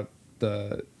thing about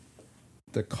the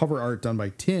the cover art done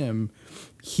by Tim,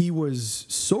 he was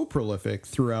so prolific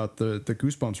throughout the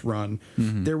Goosebumps run.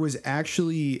 There was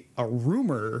actually a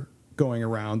rumor going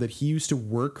around that he used to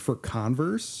work for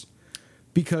Converse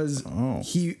because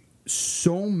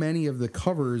so many of the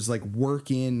covers like work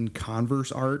in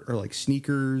Converse art or like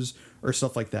sneakers or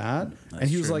stuff like that. And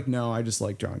he was like, no, I just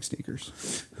like drawing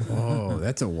sneakers. Oh,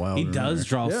 that's a wild He rumor. does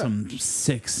draw some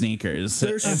sick sneakers.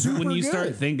 They're super when you start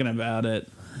good. thinking about it.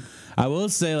 I will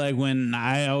say, like, when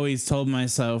I always told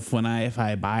myself if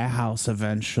I buy a house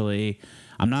eventually,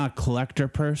 I'm not a collector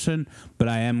person, but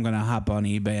I am going to hop on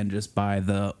eBay and just buy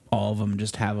all of them,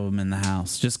 just have them in the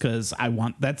house. Just because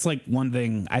that's like one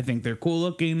thing. I think they're cool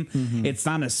looking. It's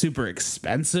not a super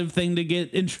expensive thing to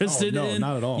get interested no, in.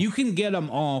 not at all. You can get them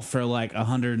all for like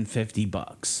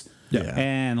 $150. Yeah.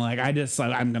 And like,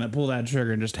 I'm going to pull that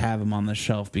trigger and just have them on the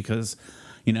shelf because,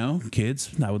 you know, kids,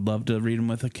 I would love to read them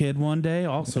with a kid one day.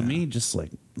 Also me, just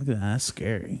like, look at that, that's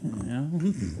scary. You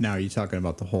know? Now, are you talking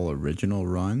about the whole original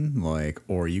run? Like,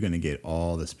 or are you going to get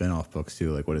all the spin-off books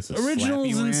too? Like, what is this?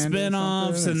 Originals and Slappy Land or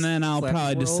spin-offs, something? and then I'll Slappy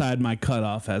probably World? decide my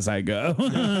cutoff as I go.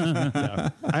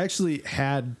 I actually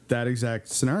had that exact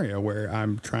scenario where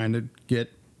I'm trying to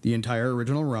get the entire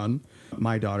original run.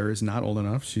 My daughter is not old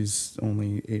enough. She's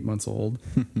only 8 months old.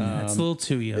 That's a little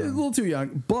too A young. little too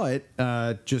young. But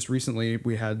just recently,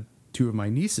 we had two of my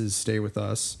nieces stay with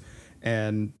us.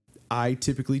 And I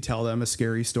typically tell them a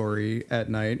scary story at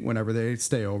night whenever they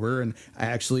stay over. And I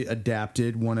actually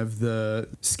adapted one of the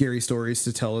scary stories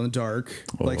to tell in the dark,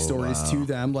 stories to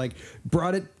them, like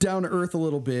brought it down to earth a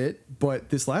little bit. But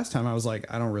this last time I was like,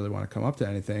 I don't really want to come up to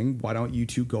anything. Why don't you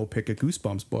two go pick a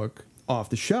Goosebumps book off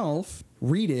the shelf,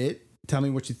 read it, tell me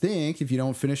what you think. If you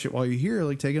don't finish it while you're here,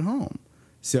 like take it home.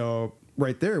 So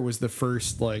right there was the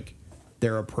first, like,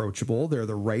 they're approachable. They're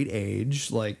the right age.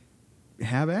 Like,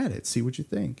 have at it. See what you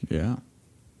think. Yeah.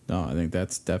 No, I think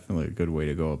that's definitely a good way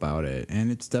to go about it. And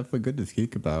it's definitely good to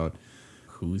think about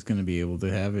who's going to be able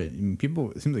to have it. I mean,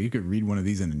 it seems like you could read one of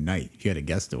these in a night if you had a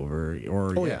guest over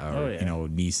or you know,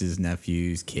 nieces,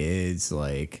 nephews, kids.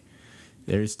 Like,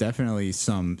 there's definitely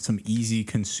some easy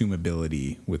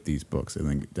consumability with these books. I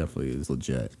think it definitely is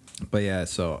legit. But yeah,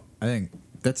 so I think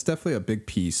that's definitely a big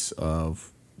piece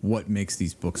of what makes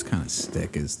these books kind of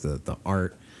stick is the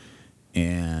art.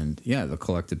 And yeah, the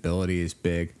collectability is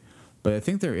big. But I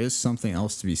think there is something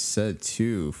else to be said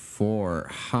too for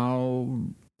how,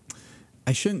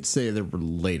 I shouldn't say they're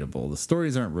relatable. The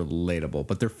stories aren't relatable,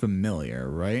 but they're familiar,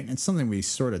 right? It's something we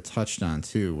sort of touched on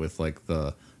too with like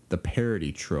the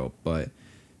parody trope. But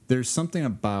there's something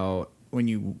about when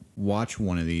you watch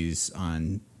one of these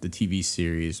on the TV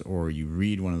series or you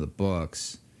read one of the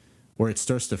books where it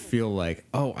starts to feel like,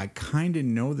 oh, I kind of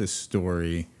know this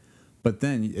story. But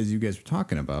then, as you guys were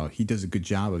talking about, he does a good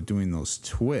job of doing those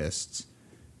twists.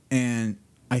 And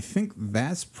I think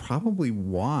that's probably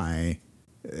why,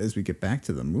 as we get back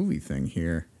to the movie thing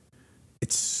here,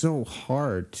 it's so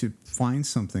hard to find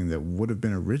something that would have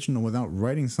been original without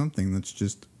writing something that's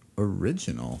just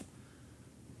original.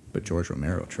 But George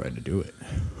Romero tried to do it.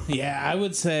 Yeah, I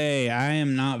would say I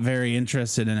am not very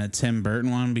interested in a Tim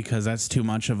Burton one because that's too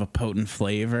much of a potent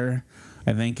flavor.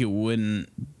 I think it wouldn't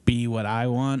be what I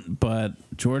want, but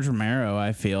George Romero,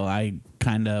 I feel I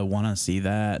kind of want to see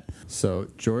that. So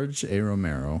George A.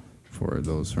 Romero, for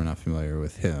those who are not familiar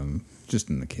with him, just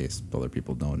in the case other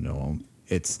people don't know him,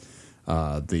 it's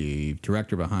the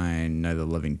director behind Night of the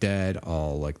Living Dead,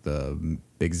 all like the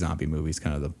big zombie movies,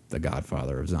 kind of the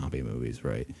godfather of zombie movies,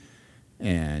 right?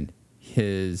 And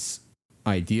his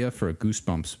idea for a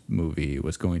Goosebumps movie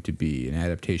was going to be an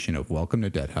adaptation of Welcome to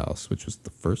Dead House, which was the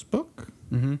first book.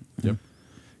 Mm-hmm. Yep.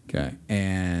 Okay.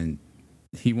 And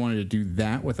he wanted to do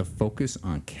that with a focus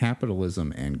on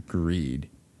capitalism and greed,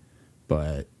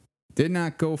 but did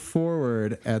not go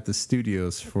forward at the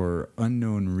studios for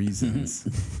unknown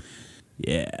reasons.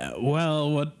 Yeah,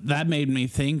 well, what that made me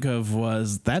think of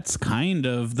was that's kind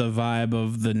of the vibe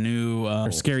of the new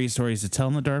Scary Stories to Tell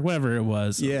in the Dark, whatever it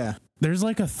was. Yeah. There's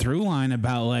like a through line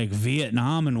about like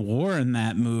Vietnam and war in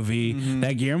that movie.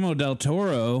 That Guillermo del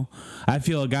Toro, I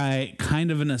feel a guy kind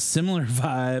of in a similar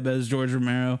vibe as George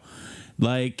Romero.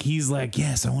 Like, he's like,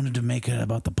 yes, I wanted to make it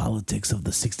about the politics of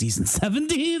the 60s and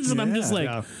 70s. And I'm just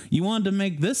like, you wanted to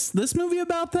make this movie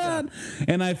about that? Yeah.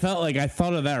 And I felt like I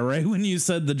thought of that right when you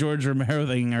said the George Romero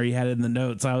thing, or you had it in the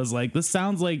notes. I was like, this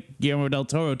sounds like Guillermo del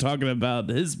Toro talking about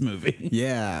his movie.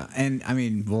 Yeah. And I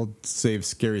mean, we'll save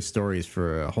Scary Stories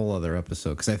for a whole other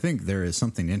episode because I think there is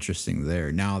something interesting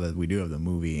there now that we do have the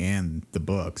movie and the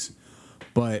books.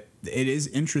 But it is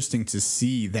interesting to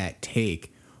see that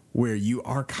take where you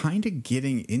are kind of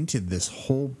getting into this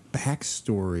whole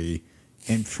backstory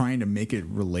and trying to make it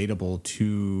relatable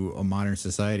to a modern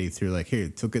society through like,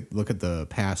 hey, look at the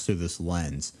past through this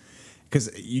lens,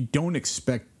 because you don't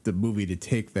expect the movie to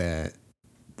take that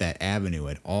avenue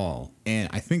at all. And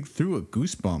I think through a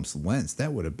Goosebumps lens,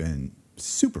 that would have been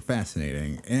super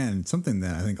fascinating, and something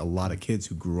that I think a lot of kids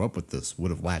who grew up with this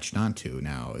would have latched onto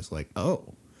now is like,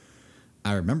 oh,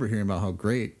 I remember hearing about how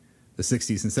great the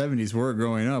 60s and 70s were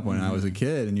growing up when I was a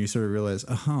kid, and you sort of realize,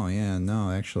 oh yeah,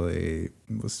 no, actually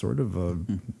it was sort of a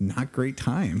not great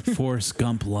time. Forrest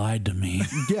Gump lied to me.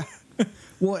 Yeah.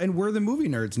 Well, and we're the movie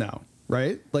nerds now,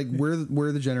 right? Like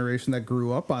we're the generation that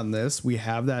grew up on this. We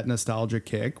have that nostalgia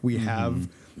kick. We have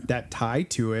that tie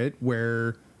to it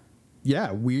where,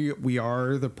 yeah, we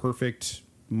are the perfect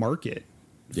market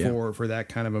for that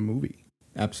kind of a movie.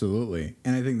 Absolutely.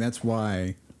 And I think that's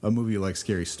why a movie like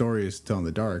Scary Stories Tell in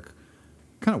the Dark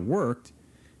kind of worked,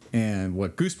 and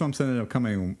what Goosebumps ended up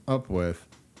coming up with,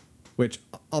 which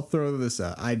I'll throw this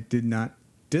out, I did not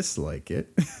dislike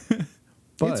it.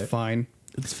 But It's fine.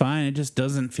 It's fine. It just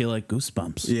doesn't feel like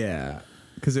Goosebumps. yeah,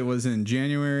 because it was in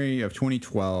January of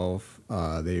 2012.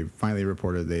 They finally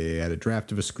reported they had a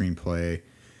draft of a screenplay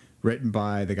written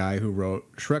by the guy who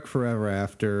wrote Shrek Forever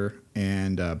After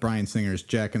and Bryan Singer's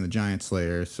Jack and the Giant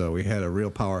Slayer. So we had a real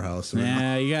powerhouse.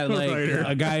 Yeah, you got like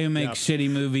a guy who makes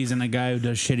shitty movies and a guy who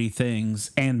does shitty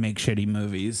things and makes shitty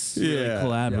movies. Really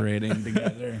collaborating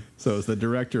together. So it's the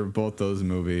director of both those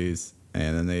movies,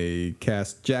 and then they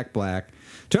cast Jack Black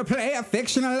to play a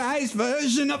fictionalized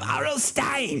version of R.L.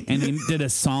 Stine. And he did a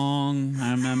song,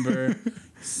 I remember.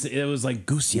 It was like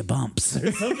Goosebumps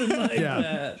or something like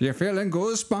that. You're feeling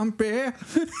goosebumpy?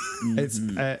 It's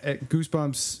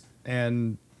Goosebumps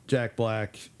and Jack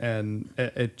Black, and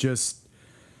it just,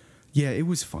 yeah, it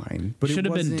was fine. But Should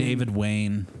have been David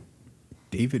Wayne.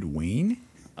 David Wayne?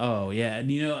 Oh, yeah.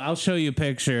 And, I'll show you a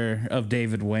picture of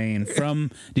David Wayne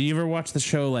from... Did you ever watch the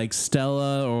show like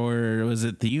Stella, or was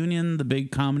it The Union, the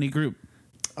big comedy group?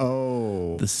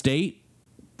 Oh. The State?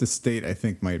 The State, I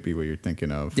think, might be what you're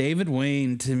thinking of. David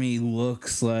Wayne, to me,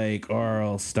 looks like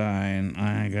R.L. Stine.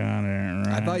 I got it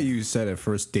right. I thought you said at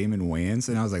first Damon Wayans,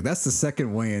 and I was like, that's the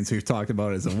second Wayans we've talked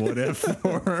about as a what if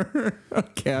for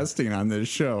casting on this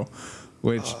show,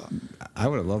 which I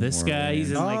would have loved. This more guy, Wayans.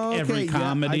 he's in like every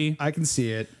comedy. Yeah, I can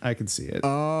see it.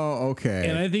 Oh, okay.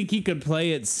 And I think he could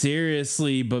play it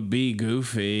seriously but be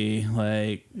goofy.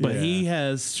 But he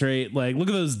has straight, look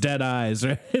at those dead eyes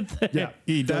right there. Yeah,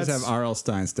 he does have R.L.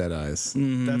 Stein's dead eyes.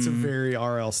 That's a very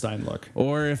R.L. Stine look.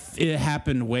 Or if it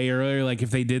happened way earlier, like if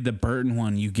they did the Burton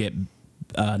one, you get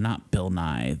not Bill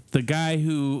Nye, the guy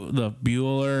the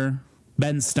Bueller.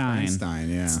 Ben Stine.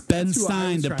 Ben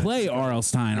Stine to play R.L.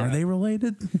 Stine. Yeah. Are they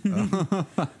related?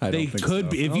 They could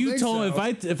be.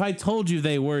 If I told you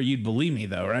they were, you'd believe me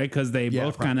though, right? Because they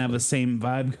both kind of have the same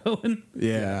vibe going.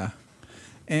 Yeah,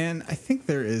 and I think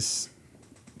there is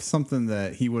something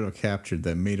that he would have captured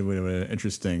that made it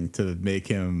interesting to make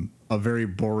him a very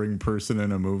boring person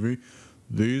in a movie.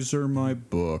 These are my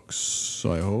books.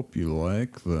 I hope you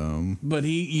like them. But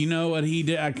you know what he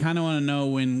did? I kind of want to know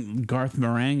when Garth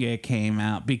Marenghi came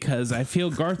out, because I feel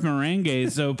Garth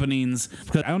Marenghi's openings,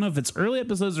 because I don't know if it's early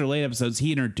episodes or late episodes,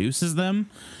 he introduces them,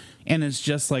 and it's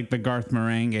just like the Garth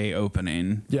Marenghi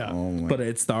opening. Yeah. But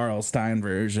it's the R.L. Stine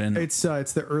version. It's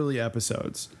the early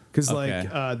episodes. Because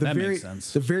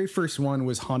the very first one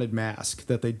was Haunted Mask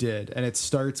that they did, and it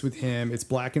starts with him. It's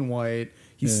black and white.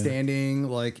 He's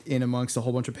standing in amongst a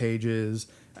whole bunch of pages,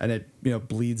 and it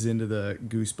bleeds into the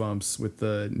Goosebumps with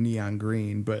the neon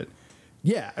green. But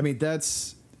yeah, I mean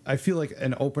I feel like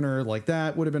an opener like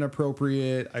that would have been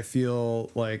appropriate. I feel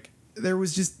like there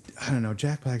was just, I don't know,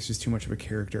 Jack Black's just too much of a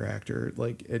character actor.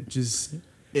 It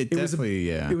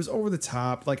was over the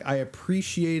top. I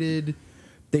appreciated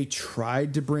they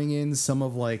tried to bring in some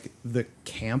of the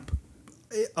camp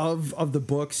of the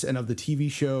books and of the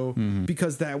TV show,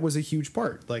 because that was a huge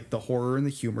part, the horror and the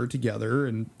humor together,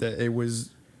 and it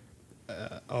was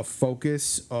a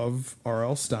focus of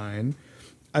R.L. Stine.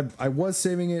 I was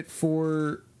saving it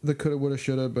for the coulda, woulda,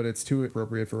 shoulda, but it's too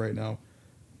appropriate for right now.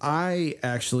 I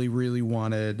actually really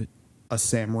wanted a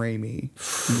Sam Raimi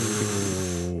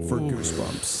movie for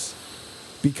Goosebumps,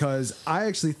 because I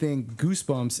actually think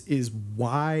Goosebumps is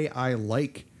why I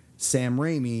like Sam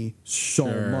Raimi so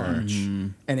much,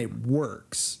 and it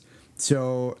works.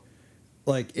 So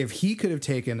if he could have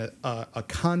taken a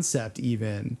concept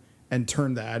even and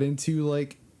turned that into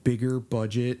bigger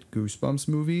budget Goosebumps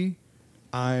movie,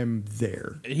 I'm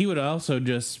there. He would also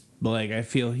just I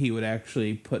feel he would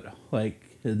actually put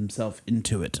himself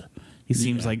into it. He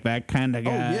seems like that kind of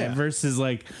guy versus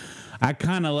I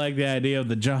kind of like the idea of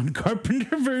the John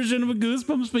Carpenter version of a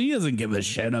Goosebumps, but he doesn't give a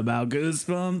shit about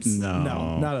Goosebumps.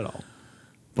 No, not at all.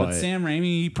 But Sam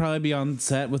Raimi, he'd probably be on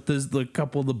set with a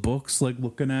couple of the books, like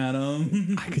looking at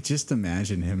them. I could just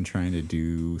imagine him trying to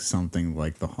do something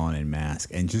like The Haunted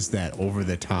Mask, and just that over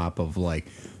the top of like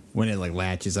when it like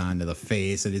latches onto the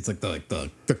face, and it's like the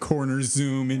corner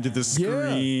zoom into the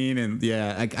screen, and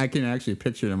I can actually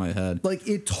picture it in my head. Like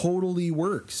it totally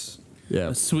works.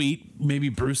 Yeah, Sweet. Maybe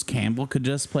Bruce Campbell could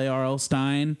just play R.L.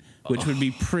 Stine, which would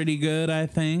be pretty good, I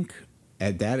think.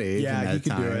 At that age, Yeah, and that he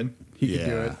could time, do it. He could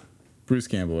do it. Bruce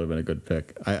Campbell would have been a good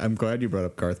pick. I'm glad you brought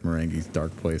up Garth Marenghi's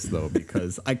Dark Place, though,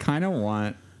 because I kind of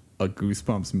want a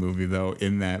Goosebumps movie, though,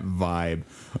 in that vibe.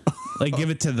 Like, give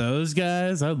it to those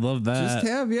guys? I'd love that. Just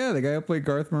have, the guy who played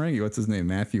Garth Marenghi. What's his name?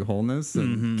 Matthew Holness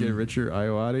and get Richard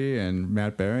Ayoade and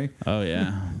Matt Berry. Oh,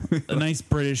 yeah. A nice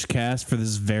British cast for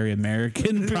this very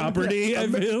American property, I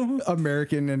feel.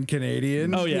 American and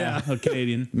Canadian. Oh, yeah. A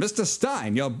Canadian. Mr.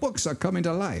 Stine, your books are coming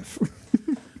to life.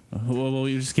 Well,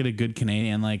 you just get a good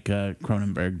Canadian like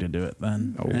Cronenberg to do it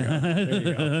then. Oh, yeah. There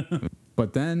you go.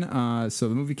 But then, so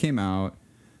the movie came out.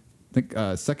 I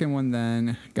think second one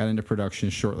then got into production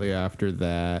shortly after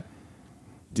that.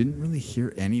 Didn't really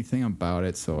hear anything about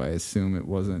it, so I assume it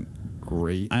wasn't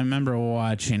great. I remember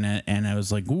watching it, and I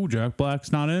was like, ooh, Jack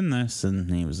Black's not in this, and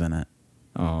he was in it.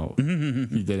 Oh,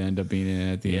 he did end up being in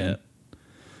it at the end.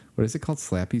 What is it called?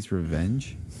 Slappy's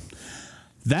Revenge?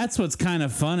 That's what's kind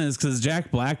of fun is because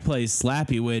Jack Black plays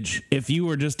Slappy, which if you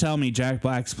were just telling me Jack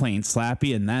Black's playing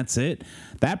Slappy and that's it,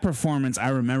 that performance I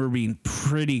remember being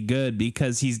pretty good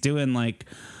because he's doing like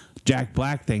Jack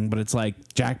Black thing, but it's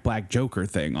like Jack Black Joker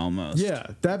thing almost. Yeah,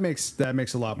 that makes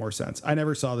a lot more sense. I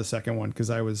never saw the second one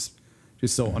because I was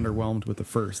just so underwhelmed with the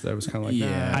first. I was kind of like,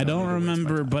 nah, I don't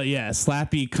remember, but yeah,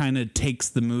 Slappy kind of takes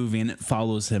the movie and it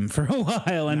follows him for a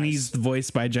while, and he's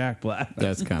voiced by Jack Black.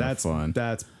 That's kind of fun.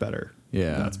 That's better.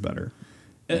 Yeah, that's better.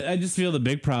 I just feel the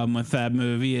big problem with that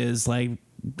movie is like,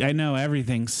 I know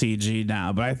everything's CG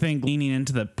now, but I think leaning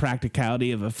into the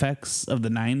practicality of effects of the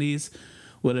 90s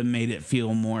would have made it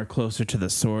feel more closer to the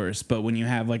source. But when you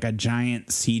have like a giant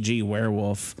CG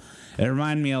werewolf, it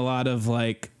reminded me a lot of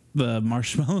like the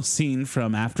marshmallow scene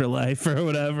from Afterlife or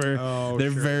whatever. Oh,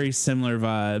 they're sure. very similar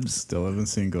vibes. Still haven't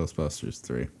seen Ghostbusters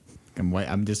 3.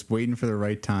 I'm just waiting for the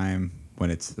right time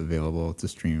when it's available to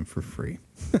stream for free.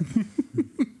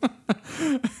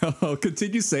 I'll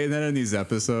continue saying that in these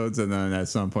episodes, and then at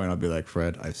some point I'll be like,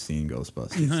 Fred, I've seen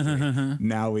Ghostbusters 3.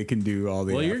 Now we can do all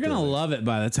the. Well, you're gonna love it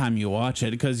by the time you watch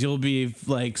it because you'll be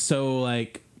like so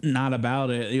like not about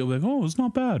it. You'll be like, oh, it's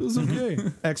not bad. It's okay.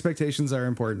 Expectations are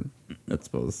important. I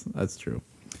suppose that's true.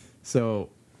 So,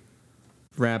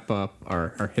 wrap up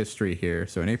our history here.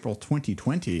 So in April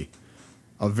 2020.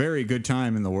 A very good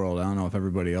time in the world. I don't know if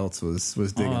everybody else was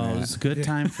digging that. It was a good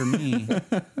time for me.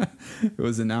 It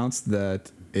was announced that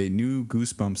a new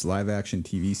Goosebumps live-action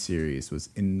TV series was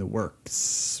in the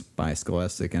works by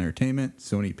Scholastic Entertainment,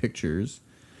 Sony Pictures,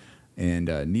 and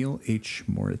Neil H.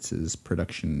 Moritz's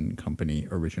production company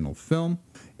original film.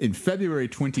 In February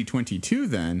 2022,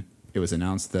 then, it was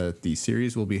announced that the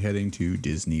series will be heading to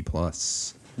Disney+.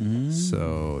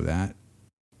 So that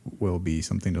will be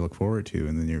something to look forward to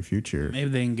in the near future.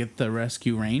 Maybe they can get the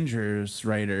Rescue Rangers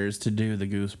writers to do the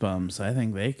Goosebumps. I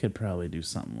think they could probably do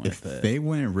something with it. If they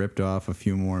went and ripped off a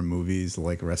few more movies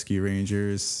like Rescue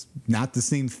Rangers, not the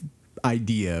same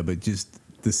idea, but just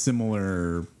the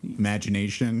similar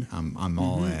imagination, I'm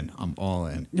all in. I'm all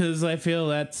in. Because I feel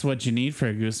that's what you need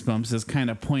for Goosebumps is kind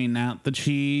of pointing out the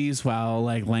cheese while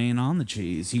like laying on the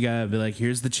cheese. You gotta be like,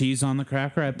 here's the cheese on the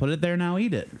cracker. I put it there. Now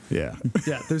eat it. Yeah.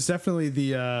 Yeah, there's definitely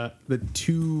the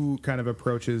two kind of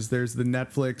approaches. There's the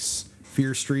Netflix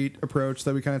Fear Street approach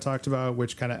that we kind of talked about,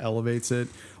 which kind of elevates it.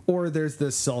 Or there's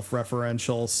this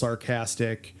self-referential,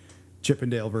 sarcastic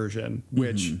Chippendale version,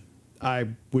 which I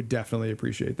would definitely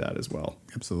appreciate that as well.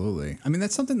 Absolutely. I mean,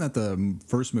 that's something that the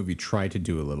first movie tried to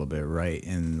do a little bit, right?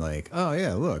 And like, oh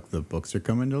yeah, look, the books are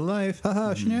coming to life.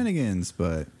 Haha, shenanigans.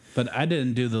 But I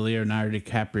didn't do the Leonardo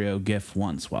DiCaprio gif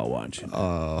once while watching it.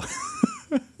 oh,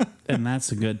 And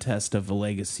that's a good test of a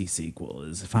legacy sequel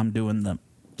is if I'm doing the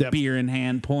Yep. beer in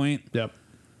hand point, Yep.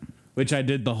 which I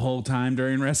did the whole time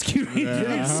during Rescue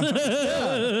Rangers.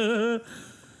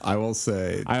 I will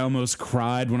say, I almost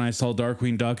cried when I saw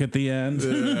Darkwing Duck at the end.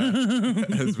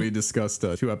 as we discussed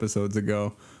 2 episodes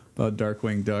ago about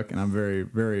Darkwing Duck, and I'm very,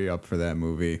 very up for that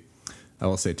movie. I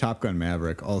will say Top Gun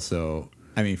Maverick also.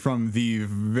 I mean, from the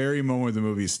very moment the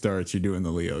movie starts, you're doing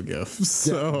the Leo gif.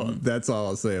 So that's all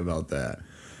I'll say about that.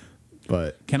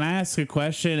 But Can I ask a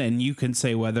question and you can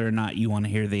say whether or not you want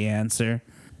to hear the answer?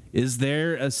 Is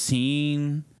there a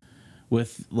scene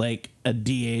with like a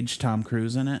de-aged Tom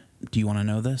Cruise in it. Do you want to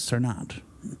know this or not?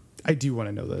 I do want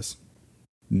to know this.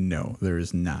 No, there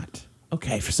is not.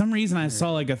 Okay, for some reason I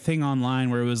saw like a thing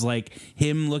online where it was like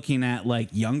him looking at like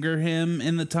younger him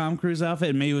in the Tom Cruise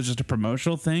outfit, and maybe it was just a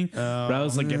promotional thing. But I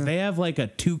was like, if they have like a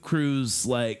two Cruise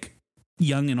like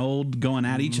young and old going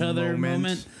at each other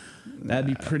moment, that'd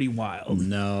be pretty wild.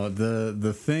 No,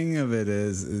 the thing of it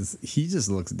is he just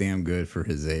looks damn good for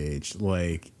his age.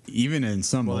 Like even in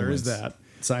some moments, there is that.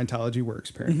 Scientology works,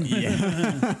 apparently.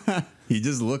 Yeah, he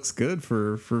just looks good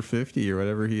for 50 or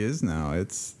whatever he is now.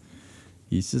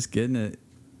 He's just getting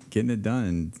it done.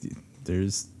 And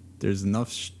there's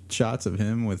enough shots of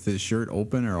him with his shirt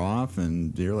open or off,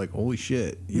 and you're like, holy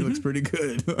shit, he looks pretty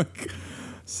good.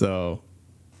 So,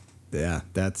 yeah,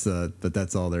 but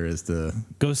that's all there is to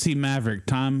go see Maverick.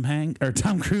 Tom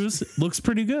Cruise looks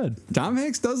pretty good. Tom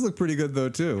Hanks does look pretty good though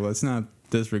too. Let's not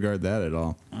disregard that at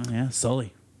all. Oh yeah,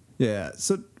 Sully. Yeah,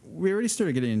 so we already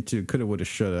started getting into coulda, woulda,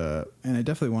 shoulda, and I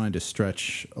definitely wanted to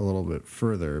stretch a little bit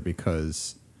further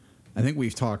because I think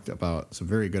we've talked about some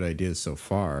very good ideas so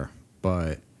far,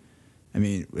 but I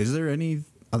mean, is there any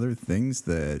other things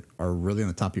that are really on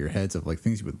the top of your heads of like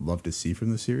things you would love to see from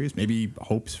the series? Maybe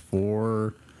hopes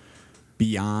for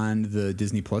beyond the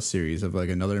Disney Plus series of like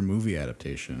another movie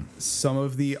adaptation? Some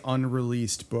of the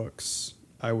unreleased books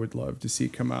I would love to see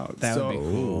come out. That would be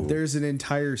cool. There's an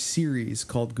entire series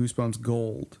called Goosebumps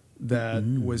Gold that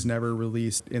was never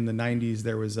released. In the 90s,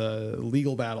 there was a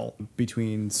legal battle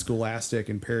between Scholastic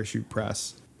and Parachute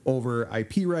Press over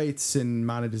IP rights and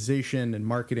monetization and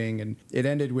marketing, and it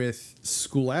ended with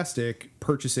Scholastic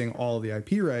purchasing all of the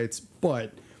IP rights,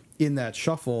 but in that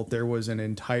shuffle, there was an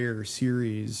entire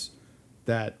series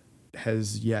that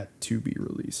has yet to be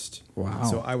released. Wow.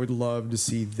 So I would love to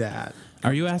see that.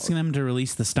 Are you asking them to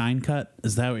release the Stine cut?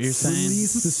 Is that what you're saying?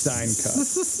 Release the Stine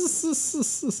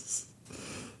cut.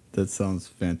 That sounds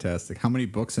fantastic. How many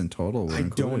books in total were I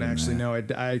included don't in actually that?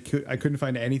 know. I couldn't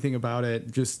find anything about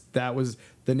it. Just that was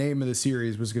the name of the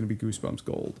series was going to be Goosebumps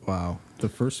Gold. Wow. The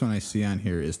first one I see on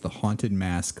here is The Haunted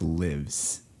Mask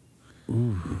Lives.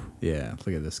 Ooh. Yeah,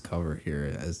 look at this cover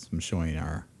here as I'm showing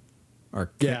our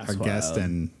guest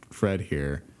and Fred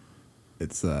here.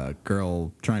 It's a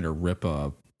girl trying to rip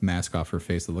a mask off her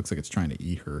face that looks like it's trying to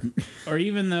eat her. Or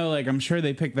even though, like, I'm sure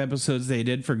they picked the episodes they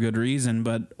did for good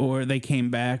reason, or they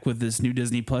came back with this new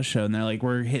Disney Plus show and they're like,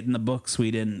 we're hitting the books we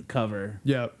didn't cover.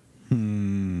 Yep.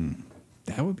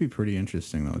 That would be pretty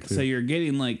interesting though too. So you're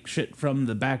getting like shit from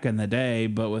the back in the day,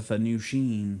 but with a new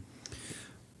sheen.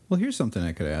 Well, here's something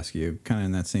I could ask you, kind of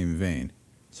in that same vein.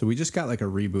 So we just got like a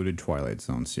rebooted Twilight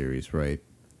Zone series, right?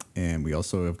 And we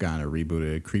also have gotten a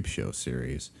rebooted Creepshow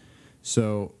series.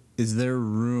 So is there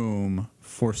room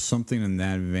for something in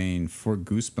that vein for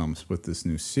Goosebumps with this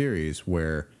new series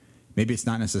where maybe it's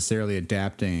not necessarily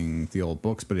adapting the old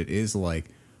books, but it is like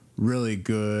really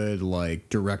good like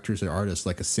directors or artists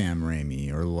like a Sam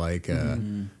Raimi or like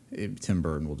Tim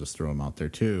Burton, will just throw him out there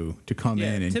too, to come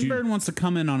in and Tim Burton wants to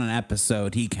come in on an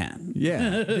episode, he can.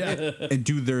 Yeah. And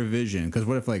do their vision. Because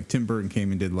what if like Tim Burton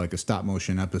came and did like a stop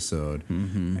motion episode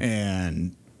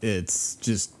and it's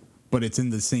just, but it's in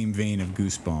the same vein of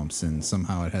Goosebumps and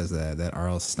somehow it has that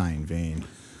R.L. Stine vein.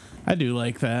 I do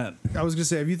like that. I was going to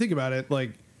say, if you think about it,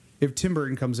 like if Tim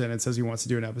Burton comes in and says he wants to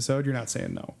do an episode, you're not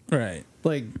saying no. Right.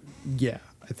 Like, yeah,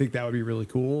 I think that would be really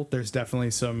cool. There's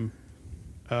definitely some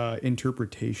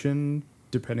interpretation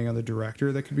depending on the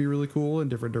director that could be really cool in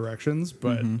different directions,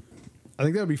 but I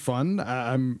think that would be fun.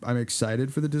 I'm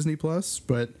excited for the Disney Plus,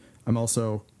 but I'm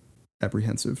also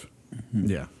apprehensive.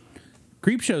 Yeah.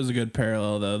 Creepshow is a good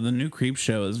parallel though. The new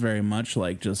Creepshow is very much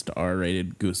like just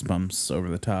R-rated Goosebumps over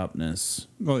the topness.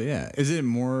 Well, yeah. Is it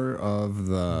more of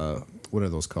the, what are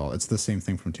those called? It's the same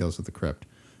thing from Tales of the Crypt.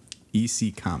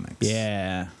 EC Comics.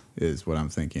 Yeah. Is what I'm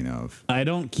thinking of. I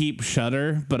don't keep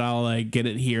Shudder, but I'll like get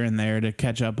it here and there to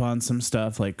catch up on some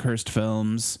stuff like Cursed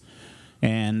Films,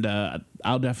 and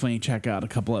I'll definitely check out a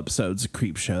couple episodes of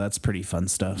Creepshow. That's pretty fun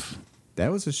stuff.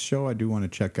 That was a show I do want to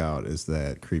check out, is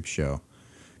that Creepshow,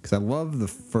 because I love the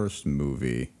first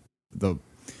movie. The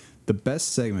best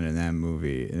segment in that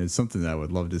movie, and it's something that I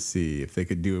would love to see if they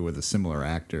could do it with a similar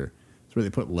actor, is where they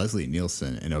put Leslie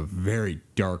Nielsen in a very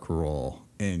dark role.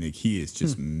 And he is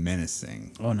just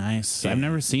menacing. Oh, nice. I've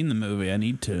never seen the movie. I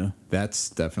need to. That's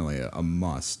definitely a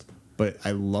must. But I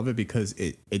love it because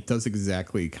it does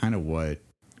exactly kind of what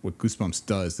Goosebumps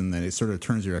does, and then it sort of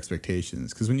turns your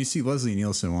expectations. Because when you see Leslie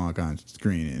Nielsen walk on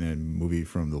screen in a movie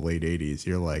from the late 80s,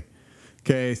 you're like,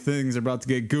 okay, things are about to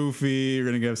get goofy. You're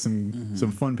going to get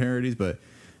some fun parodies. But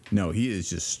no, he is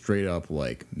just straight up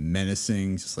like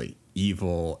menacing, just like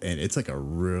evil, and it's like a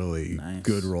really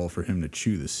good role for him to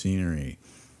chew the scenery.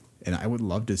 And I would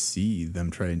love to see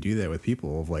them try and do that with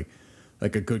people of like a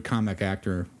good comic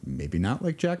actor, maybe not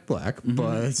like Jack Black,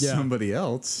 but somebody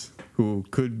else who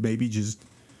could maybe just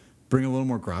bring a little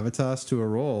more gravitas to a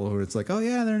role where it's like, oh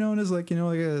yeah, they're known as like,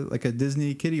 like a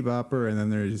Disney kitty bopper, and then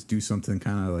they just do something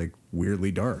kind of like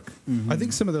weirdly dark. I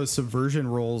think some of those subversion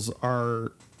roles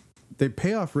they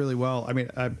pay off really well. I mean,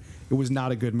 it was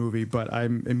not a good movie, but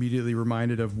I'm immediately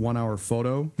reminded of 1 Hour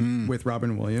Photo with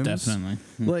Robin Williams. Definitely.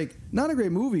 Like, not a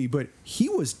great movie, but he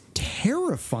was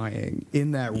terrifying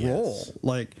in that role.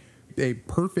 Like, a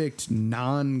perfect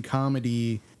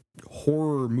non-comedy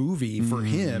horror movie for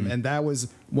him. And that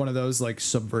was one of those, like,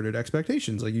 subverted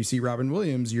expectations. Like, you see Robin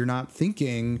Williams, you're not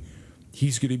thinking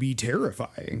he's going to be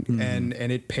terrifying. And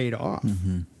it paid off.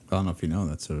 I don't know if you know,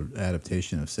 that's an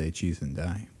adaptation of Say Cheese and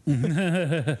Die.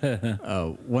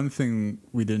 One thing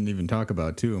we didn't even talk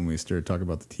about, too, when we started talking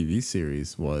about the TV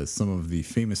series was some of the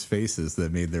famous faces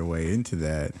that made their way into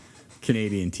that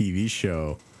Canadian TV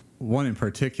show. One in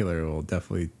particular we'll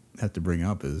definitely have to bring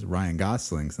up is Ryan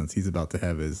Gosling, since he's about to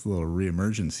have his little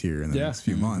reemergence here in the next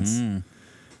few months.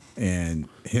 And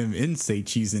him in Say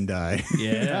Cheese and Die.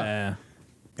 Yeah.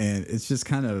 And it's just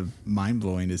kind of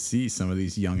mind-blowing to see some of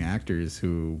these young actors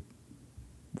who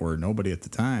were nobody at the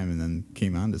time and then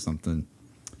came on to something.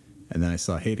 And then I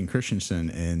saw Hayden Christensen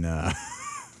in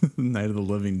Night of the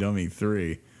Living Dummy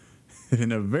 3.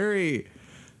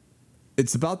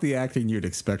 It's about the acting you'd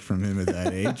expect from him at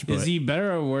that age. But is he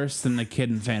better or worse than the kid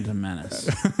in Phantom Menace?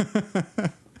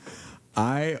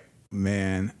 I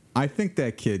think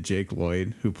that kid, Jake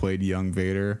Lloyd, who played young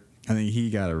Vader, I think he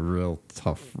got a real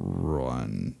tough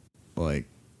run. Like,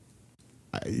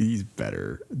 he's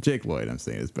better. Jake Lloyd, I'm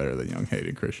saying, is better than young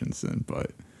Hayden Christensen,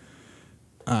 but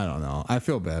I don't know. I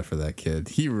feel bad for that kid.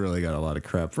 He really got a lot of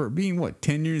crap for being,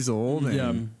 10 years old?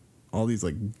 And all these,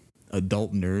 like,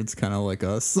 adult nerds kind of like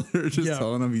us are just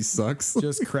telling him he sucks.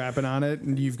 Just crapping on it.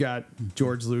 And you've got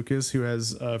George Lucas, who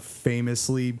has a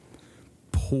famously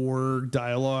poor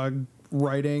dialogue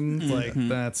writing. Like,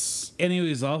 that's... And he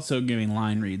was also giving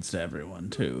line reads to everyone,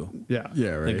 too. Yeah,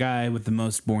 right. The guy with the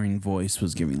most boring voice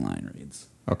was giving line reads.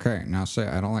 Okay, now say,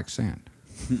 I don't like sand.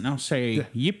 Now say,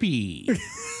 yippee.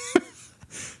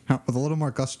 With a little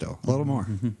more gusto. A little more.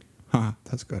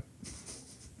 That's good.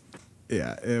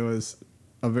 Yeah, it was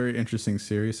a very interesting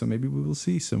series, so maybe we will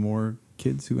see some more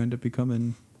kids who end up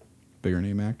becoming bigger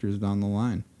name actors down the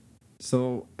line.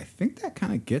 So I think that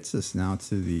kind of gets us now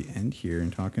to the end here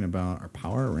and talking about our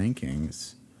power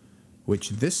rankings,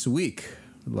 which this week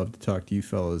I'd love to talk to you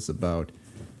fellas about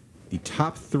the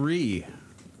top 3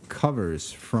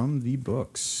 covers from the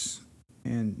books.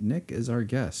 And Nick is our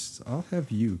guest. I'll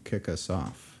have you kick us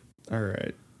off. All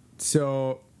right.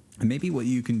 So... And maybe what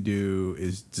you can do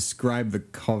is describe the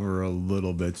cover a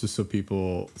little bit, just so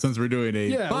people, since we're doing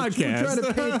a podcast. We're trying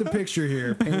to paint the picture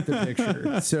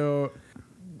here. So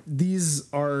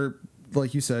these are,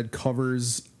 like you said,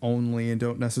 covers only and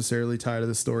don't necessarily tie to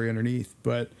the story underneath.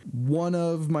 But one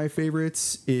of my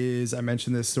favorites is, I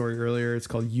mentioned this story earlier, it's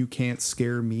called You Can't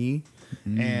Scare Me.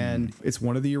 And it's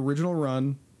one of the original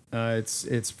run.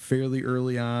 It's fairly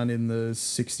early on in the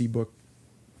 60-book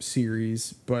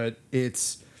series, but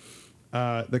it's...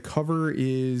 the cover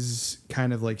is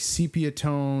kind of like sepia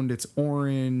toned. It's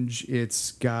orange.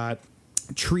 It's got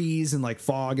trees and like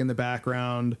fog in the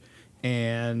background.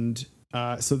 And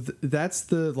so that's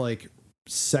the like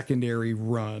secondary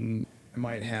run. I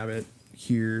might have it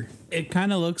here. It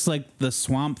kind of looks like the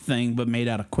Swamp Thing, but made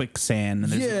out of quicksand.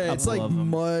 And it's like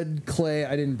mud, clay.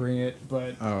 I didn't bring it,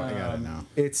 but I got it now.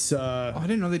 It's I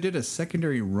didn't know they did a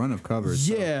secondary run of covers.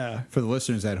 Yeah. So for the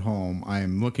listeners at home,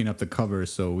 I'm looking up the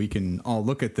covers so we can all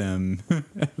look at them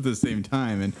at the same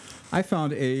time. And I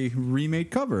found a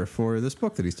remade cover for this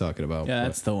book that he's talking about. Yeah,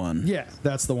 that's the one. Yeah,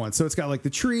 that's the one. So it's got like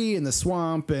the tree and the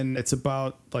swamp, and it's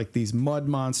about like these mud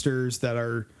monsters that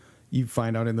are... You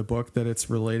find out in the book that it's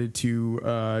related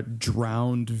to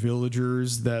drowned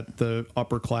villagers that the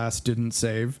upper class didn't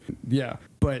save. Yeah,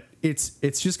 but it's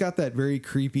just got that very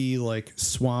creepy like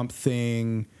Swamp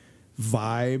Thing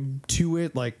vibe to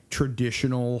it, like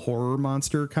traditional horror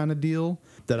monster kind of deal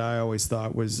that I always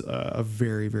thought was a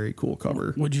very, very cool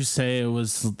cover. Would you say it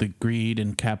was the greed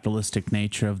and capitalistic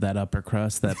nature of that upper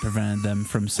crust that prevented them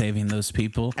from saving those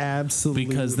people? Absolutely.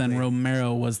 Because then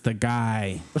Romero was the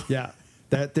guy. Yeah.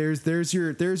 That there's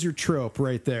your trope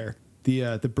right there.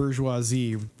 The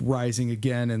bourgeoisie rising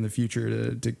again in the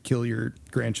future to kill your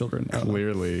grandchildren.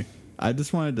 Clearly. I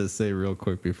just wanted to say real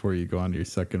quick before you go on to your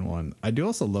second one. I do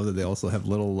also love that they also have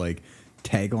little like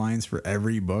taglines for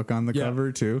every book on the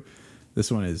cover too. This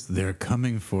one is "They're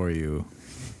coming for you."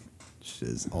 which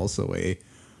is also a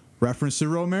reference to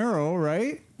Romero,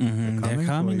 right? They're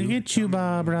coming to get you,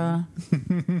 Barbara.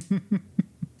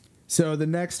 So the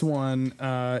next one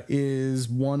is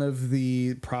one of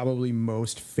the probably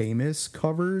most famous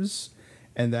covers,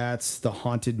 and that's The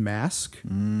Haunted Mask,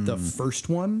 the first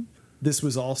one. This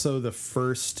was also the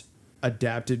first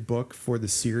adapted book for the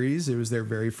series. It was their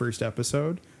very first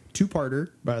episode. 2-parter,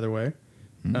 by the way.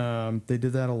 They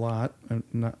did that a lot,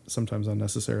 not sometimes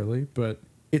unnecessarily, but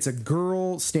it's a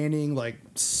girl standing like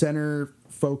center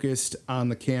focused on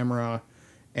the camera,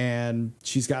 and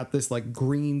she's got this like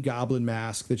green goblin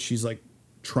mask that she's like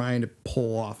trying to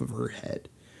pull off of her head.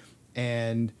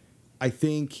 And I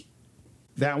think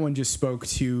that one just spoke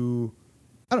to,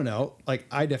 I don't know, like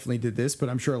I definitely did this, but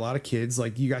I'm sure a lot of kids,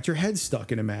 like you got your head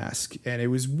stuck in a mask and it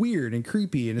was weird and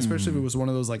creepy. And especially if it was one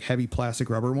of those like heavy plastic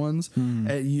rubber ones,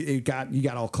 you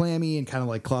got all clammy and kind of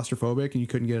like claustrophobic and you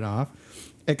couldn't get it off.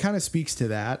 It kind of speaks to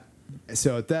that.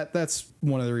 So that's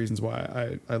one of the reasons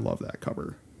why I love that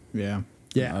cover. Yeah.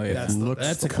 Yeah. Oh, yeah.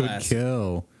 That's a Could classic.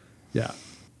 kill. Yeah.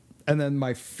 And then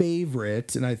my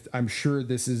favorite, and I'm sure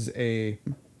this is a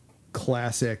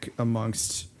classic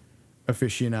amongst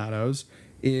aficionados,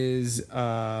 is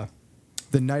The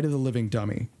Night of the Living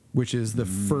Dummy, which is the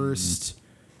first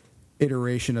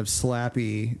iteration of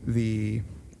Slappy, the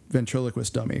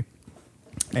ventriloquist dummy.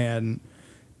 And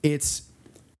it's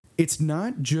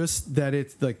not just that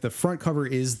it's like the front cover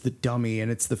is the dummy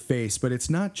and it's the face, but it's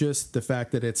not just the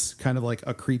fact that it's kind of like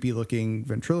a creepy looking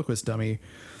ventriloquist dummy.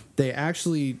 They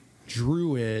actually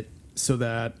drew it so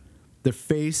that the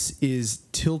face is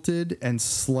tilted and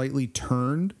slightly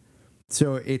turned.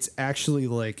 So it's actually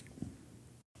like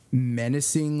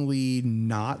menacingly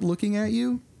not looking at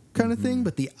you kind of thing,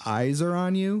 but the eyes are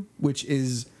on you, which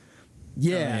is,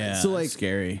 so like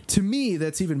scary. To me,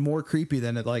 that's even more creepy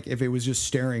than it, like if it was just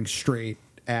staring straight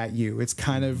at you. It's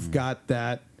kind of got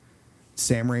that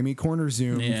Sam Raimi corner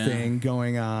zoom thing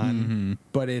going on,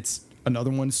 but it's another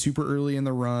one super early in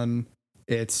the run.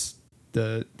 It's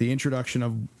the introduction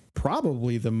of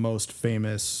probably the most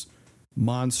famous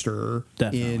monster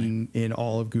in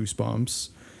all of Goosebumps.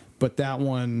 But that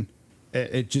one,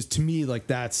 it just, to me, like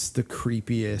that's the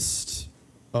creepiest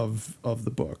of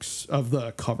the books, of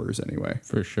the covers anyway.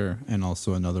 For sure. And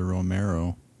also another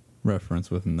Romero reference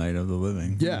with Night of the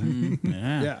Living. Yeah.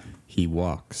 Yeah. He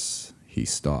walks, he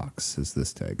stalks is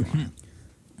this tagline.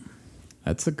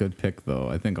 That's a good pick, though.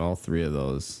 I think all three of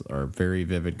those are very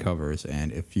vivid covers.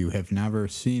 And if you have never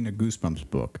seen a Goosebumps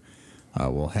book,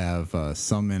 we'll have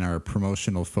some in our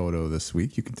promotional photo this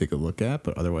week you can take a look at.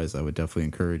 But otherwise, I would definitely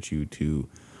encourage you to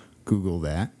Google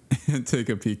that and take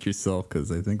a peek yourself,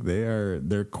 because I think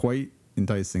they're quite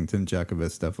enticing. Tim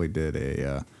Jacobus definitely did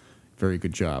a very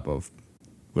good job of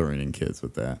luring kids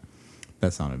with that.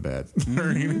 That sounded bad.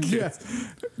 Luring kids.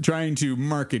 Trying to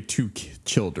market to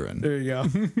children. There you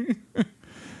go.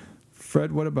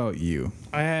 Fred, what about you?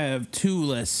 I have 2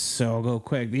 lists, so I'll go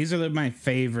quick. These are my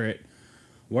favorite.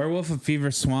 Werewolf of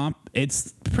Fever Swamp.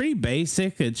 It's pretty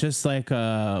basic. It's just like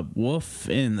a wolf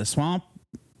in the swamp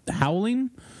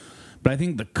howling. But I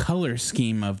think the color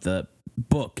scheme of the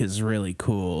book is really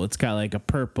cool. It's got like a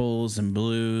purples and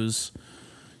blues.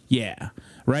 Yeah,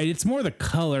 right. It's more the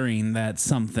coloring that's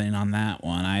something on that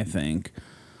one, I think.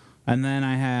 And then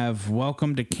I have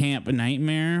Welcome to Camp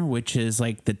Nightmare, which is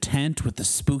like the tent with the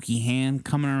spooky hand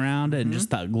coming around it and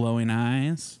just the glowing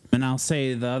eyes. And I'll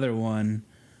say the other one,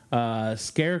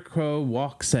 Scarecrow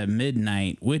Walks at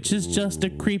Midnight, which is just a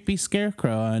creepy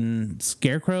scarecrow. And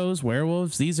scarecrows,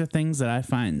 werewolves, these are things that I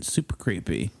find super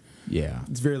creepy. Yeah.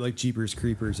 It's very like Jeepers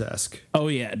Creepers-esque. Oh,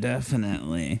 yeah,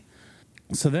 definitely.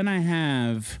 So then I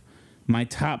have my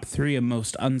top 3 of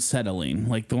most unsettling,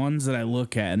 like the ones that I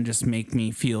look at and just make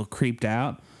me feel creeped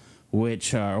out,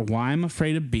 which are Why I'm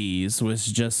Afraid of Bees, was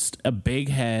just a big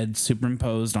head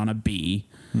superimposed on a bee,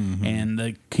 and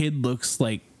the kid looks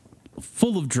like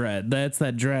full of dread. That's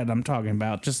that dread I'm talking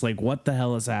about, just like what the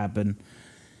hell has happened.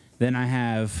 Then I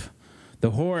have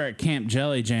The Horror at Camp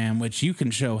Jelly Jam, which you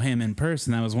can show him in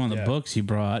person. That was one of the books you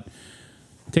brought.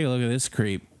 Take a look at this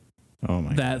creep. Oh my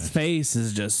god. That face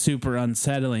is just super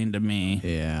unsettling to me.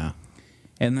 Yeah.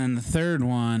 And then the third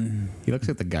one. He looks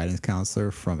like the guidance counselor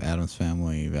from Addams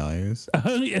Family Values.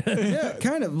 Oh, yeah. Yeah,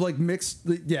 kind of like mixed.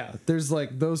 Yeah, there's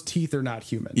like those teeth are not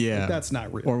human. Yeah. Like, that's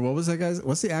not real. Or what was that guy's?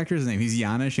 What's the actor's name? He's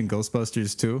Janish in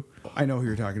Ghostbusters too. I know who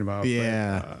you're talking about.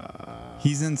 Yeah.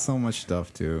 He's in so much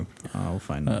stuff too. I'll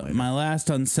find out later. My last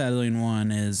unsettling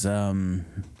one is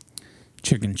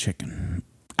Chicken.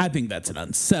 I think that's an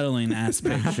unsettling ass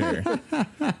picture.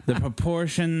 The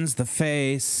proportions, the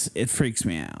face, it freaks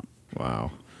me out.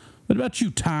 Wow. What about you,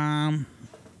 Tom?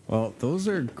 Well, those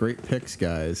are great picks,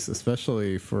 guys,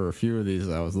 especially for a few of these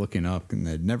I was looking up and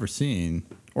I'd never seen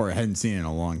or I hadn't seen in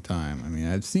a long time. I mean,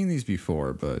 I've seen these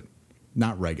before, but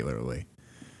not regularly.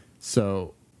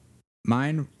 So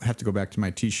mine have to go back to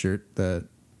my T-shirt that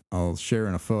I'll share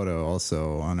in a photo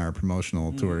also on our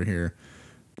promotional tour here.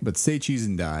 But Say Cheese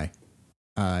and Die.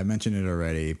 I mentioned it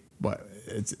already, but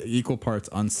it's equal parts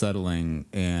unsettling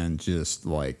and just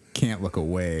like can't look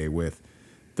away with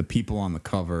the people on the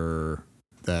cover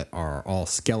that are all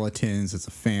skeletons. It's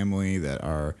a family that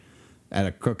are at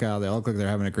a cookout. They all look like they're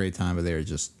having a great time, but they're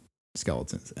just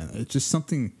skeletons. And it's just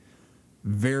something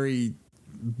very,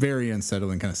 very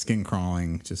unsettling, kind of skin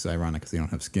crawling. Just ironic because they don't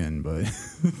have skin, but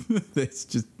it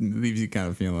just leaves you kind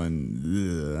of feeling,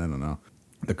 I don't know.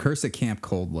 The Curse at Camp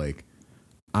Cold Lake.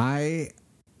 I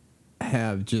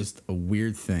have just a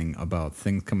weird thing about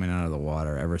things coming out of the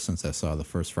water ever since I saw the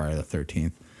first Friday the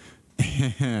 13th.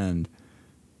 And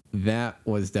that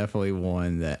was definitely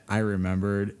one that I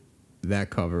remembered that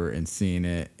cover and seeing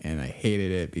it, and I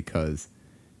hated it because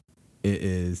it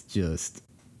is just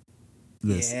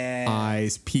this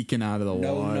eyes peeking out of the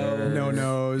water. No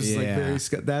nose. Yeah.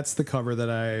 Like that's the cover that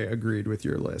I agreed with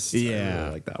your list. Yeah. I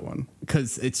really like that one.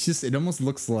 Because it's just, it almost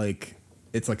looks like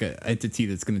it's like an entity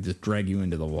that's going to just drag you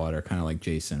into the water, kind of like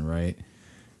Jason, right?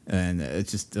 And it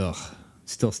just,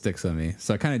 still sticks on me.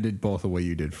 So I kind of did both the way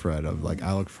you did, Fred, of like,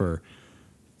 I look for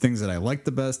things that I like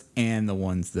the best and the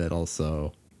ones that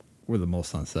also were the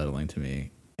most unsettling to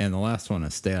me. And the last one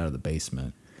is Stay Out of the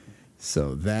Basement.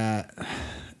 So that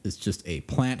is just a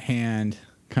plant hand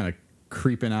kind of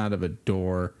creeping out of a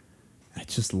door. I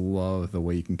just love the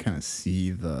way you can kind of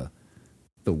see the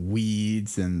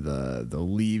weeds and the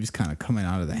leaves kind of coming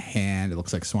out of the hand. It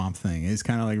looks like Swamp Thing is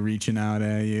kind of like reaching out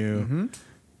at you. Mm-hmm.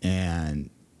 And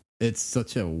it's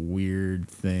such a weird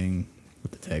thing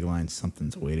with the tagline,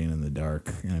 something's waiting in the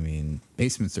dark. I mean,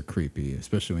 basements are creepy,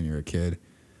 especially when you're a kid.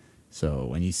 So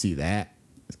when you see that,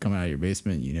 it's coming out of your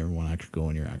basement, you never want to actually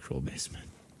go in your actual basement.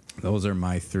 Those are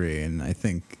my three, and I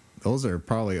think those are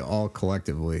probably all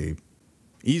collectively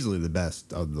easily the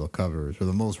best of the covers, or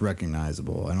the most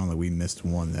recognizable. I don't think we missed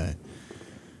one that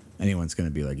anyone's going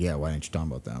to be like, yeah, why didn't you talk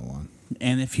about that one?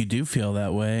 And if you do feel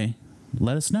that way,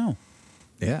 let us know.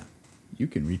 Yeah, you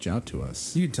can reach out to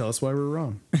us. You can tell us why we're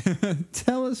wrong.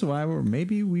 Tell us why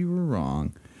maybe we were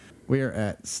wrong. We are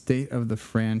at State of the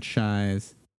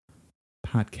Franchise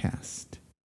Podcast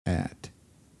at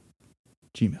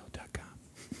gmail.com.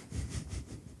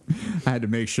 I had to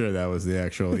make sure that was the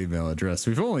actual email address.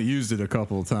 We've only used it a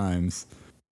couple of times.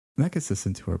 That gets us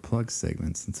into our plug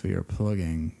segment, since we are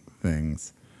plugging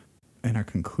things and our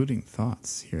concluding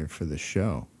thoughts here for the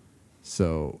show.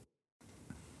 So,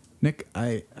 Nick,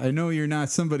 I know you're not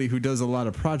somebody who does a lot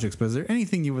of projects, but is there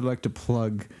anything you would like to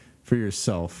plug for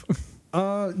yourself?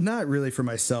 Not really for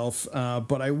myself,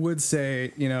 but I would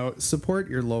say, support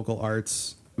your local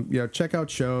arts. Check out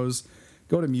shows,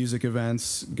 go to music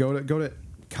events, go to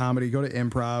comedy, go to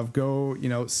improv, go,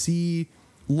 see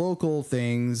local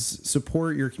things,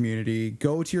 support your community,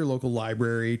 go to your local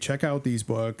library, check out these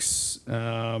books.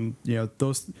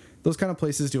 Those kind of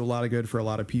places do a lot of good for a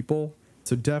lot of people.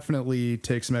 So definitely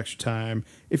take some extra time.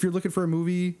 If you're looking for a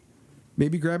movie,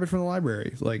 maybe grab it from the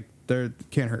library. Like, there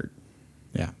can't hurt.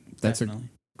 Yeah, that's Definitely a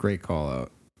great call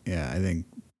out. Yeah, I think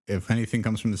if anything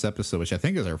comes from this episode, which I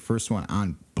think is our first one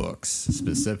on books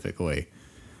specifically,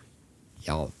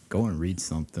 y'all go and read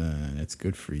something. It's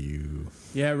good for you.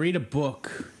 Yeah, read a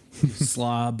book, you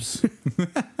slobs.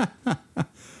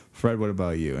 Fred, what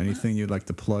about you? Anything you'd like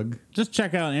to plug? Just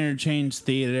check out Interchange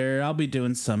Theater. I'll be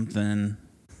doing something.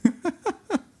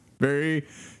 Very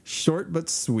short but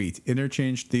sweet.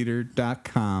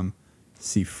 Interchangetheater.com.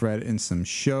 See Fred in some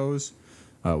shows.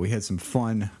 We had some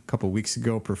fun a couple weeks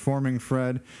ago performing,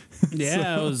 Fred.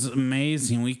 Yeah, it was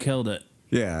amazing. We killed it.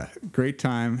 Yeah, great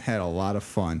time. Had a lot of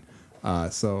fun.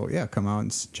 So, come out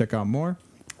and check out more.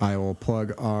 I will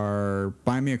plug our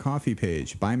Buy Me a Coffee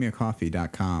page,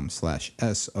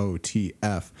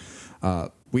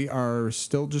 buymeacoffee.com/SOTF. We are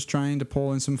still just trying to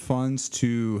pull in some funds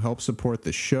to help support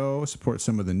the show, support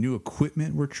some of the new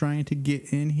equipment we're trying to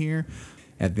get in here.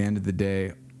 At the end of the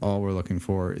day, all we're looking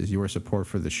for is your support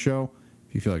for the show.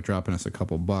 If you feel like dropping us a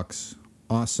couple bucks,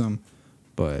 awesome.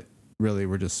 But really,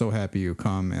 we're just so happy you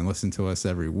come and listen to us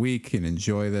every week and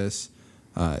enjoy this.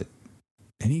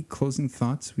 Any closing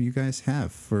thoughts you guys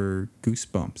have for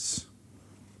Goosebumps?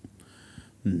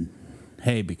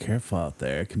 Hey, be careful out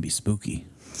there. It can be spooky.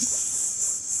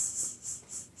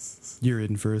 You're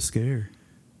in for a scare.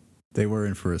 They were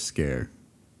in for a scare.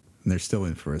 And they're still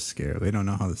in for a scare. They don't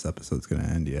know how this episode's going to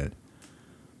end yet.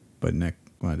 But Nick,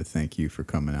 wanted to thank you for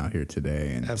coming out here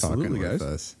today and Absolutely, talking with guys.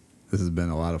 us. This has been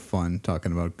a lot of fun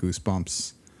talking about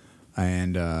Goosebumps.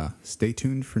 And stay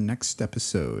tuned for next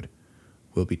episode.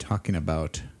 We'll be talking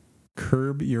about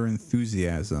Curb Your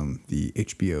Enthusiasm, the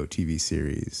HBO TV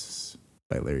series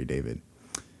by Larry David.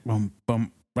 Bum,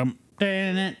 bum, bum.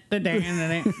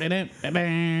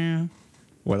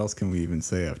 What else can we even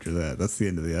say after that? That's the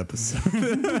end of the episode.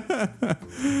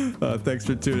 Thanks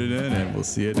for tuning in, and we'll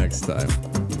see you next time.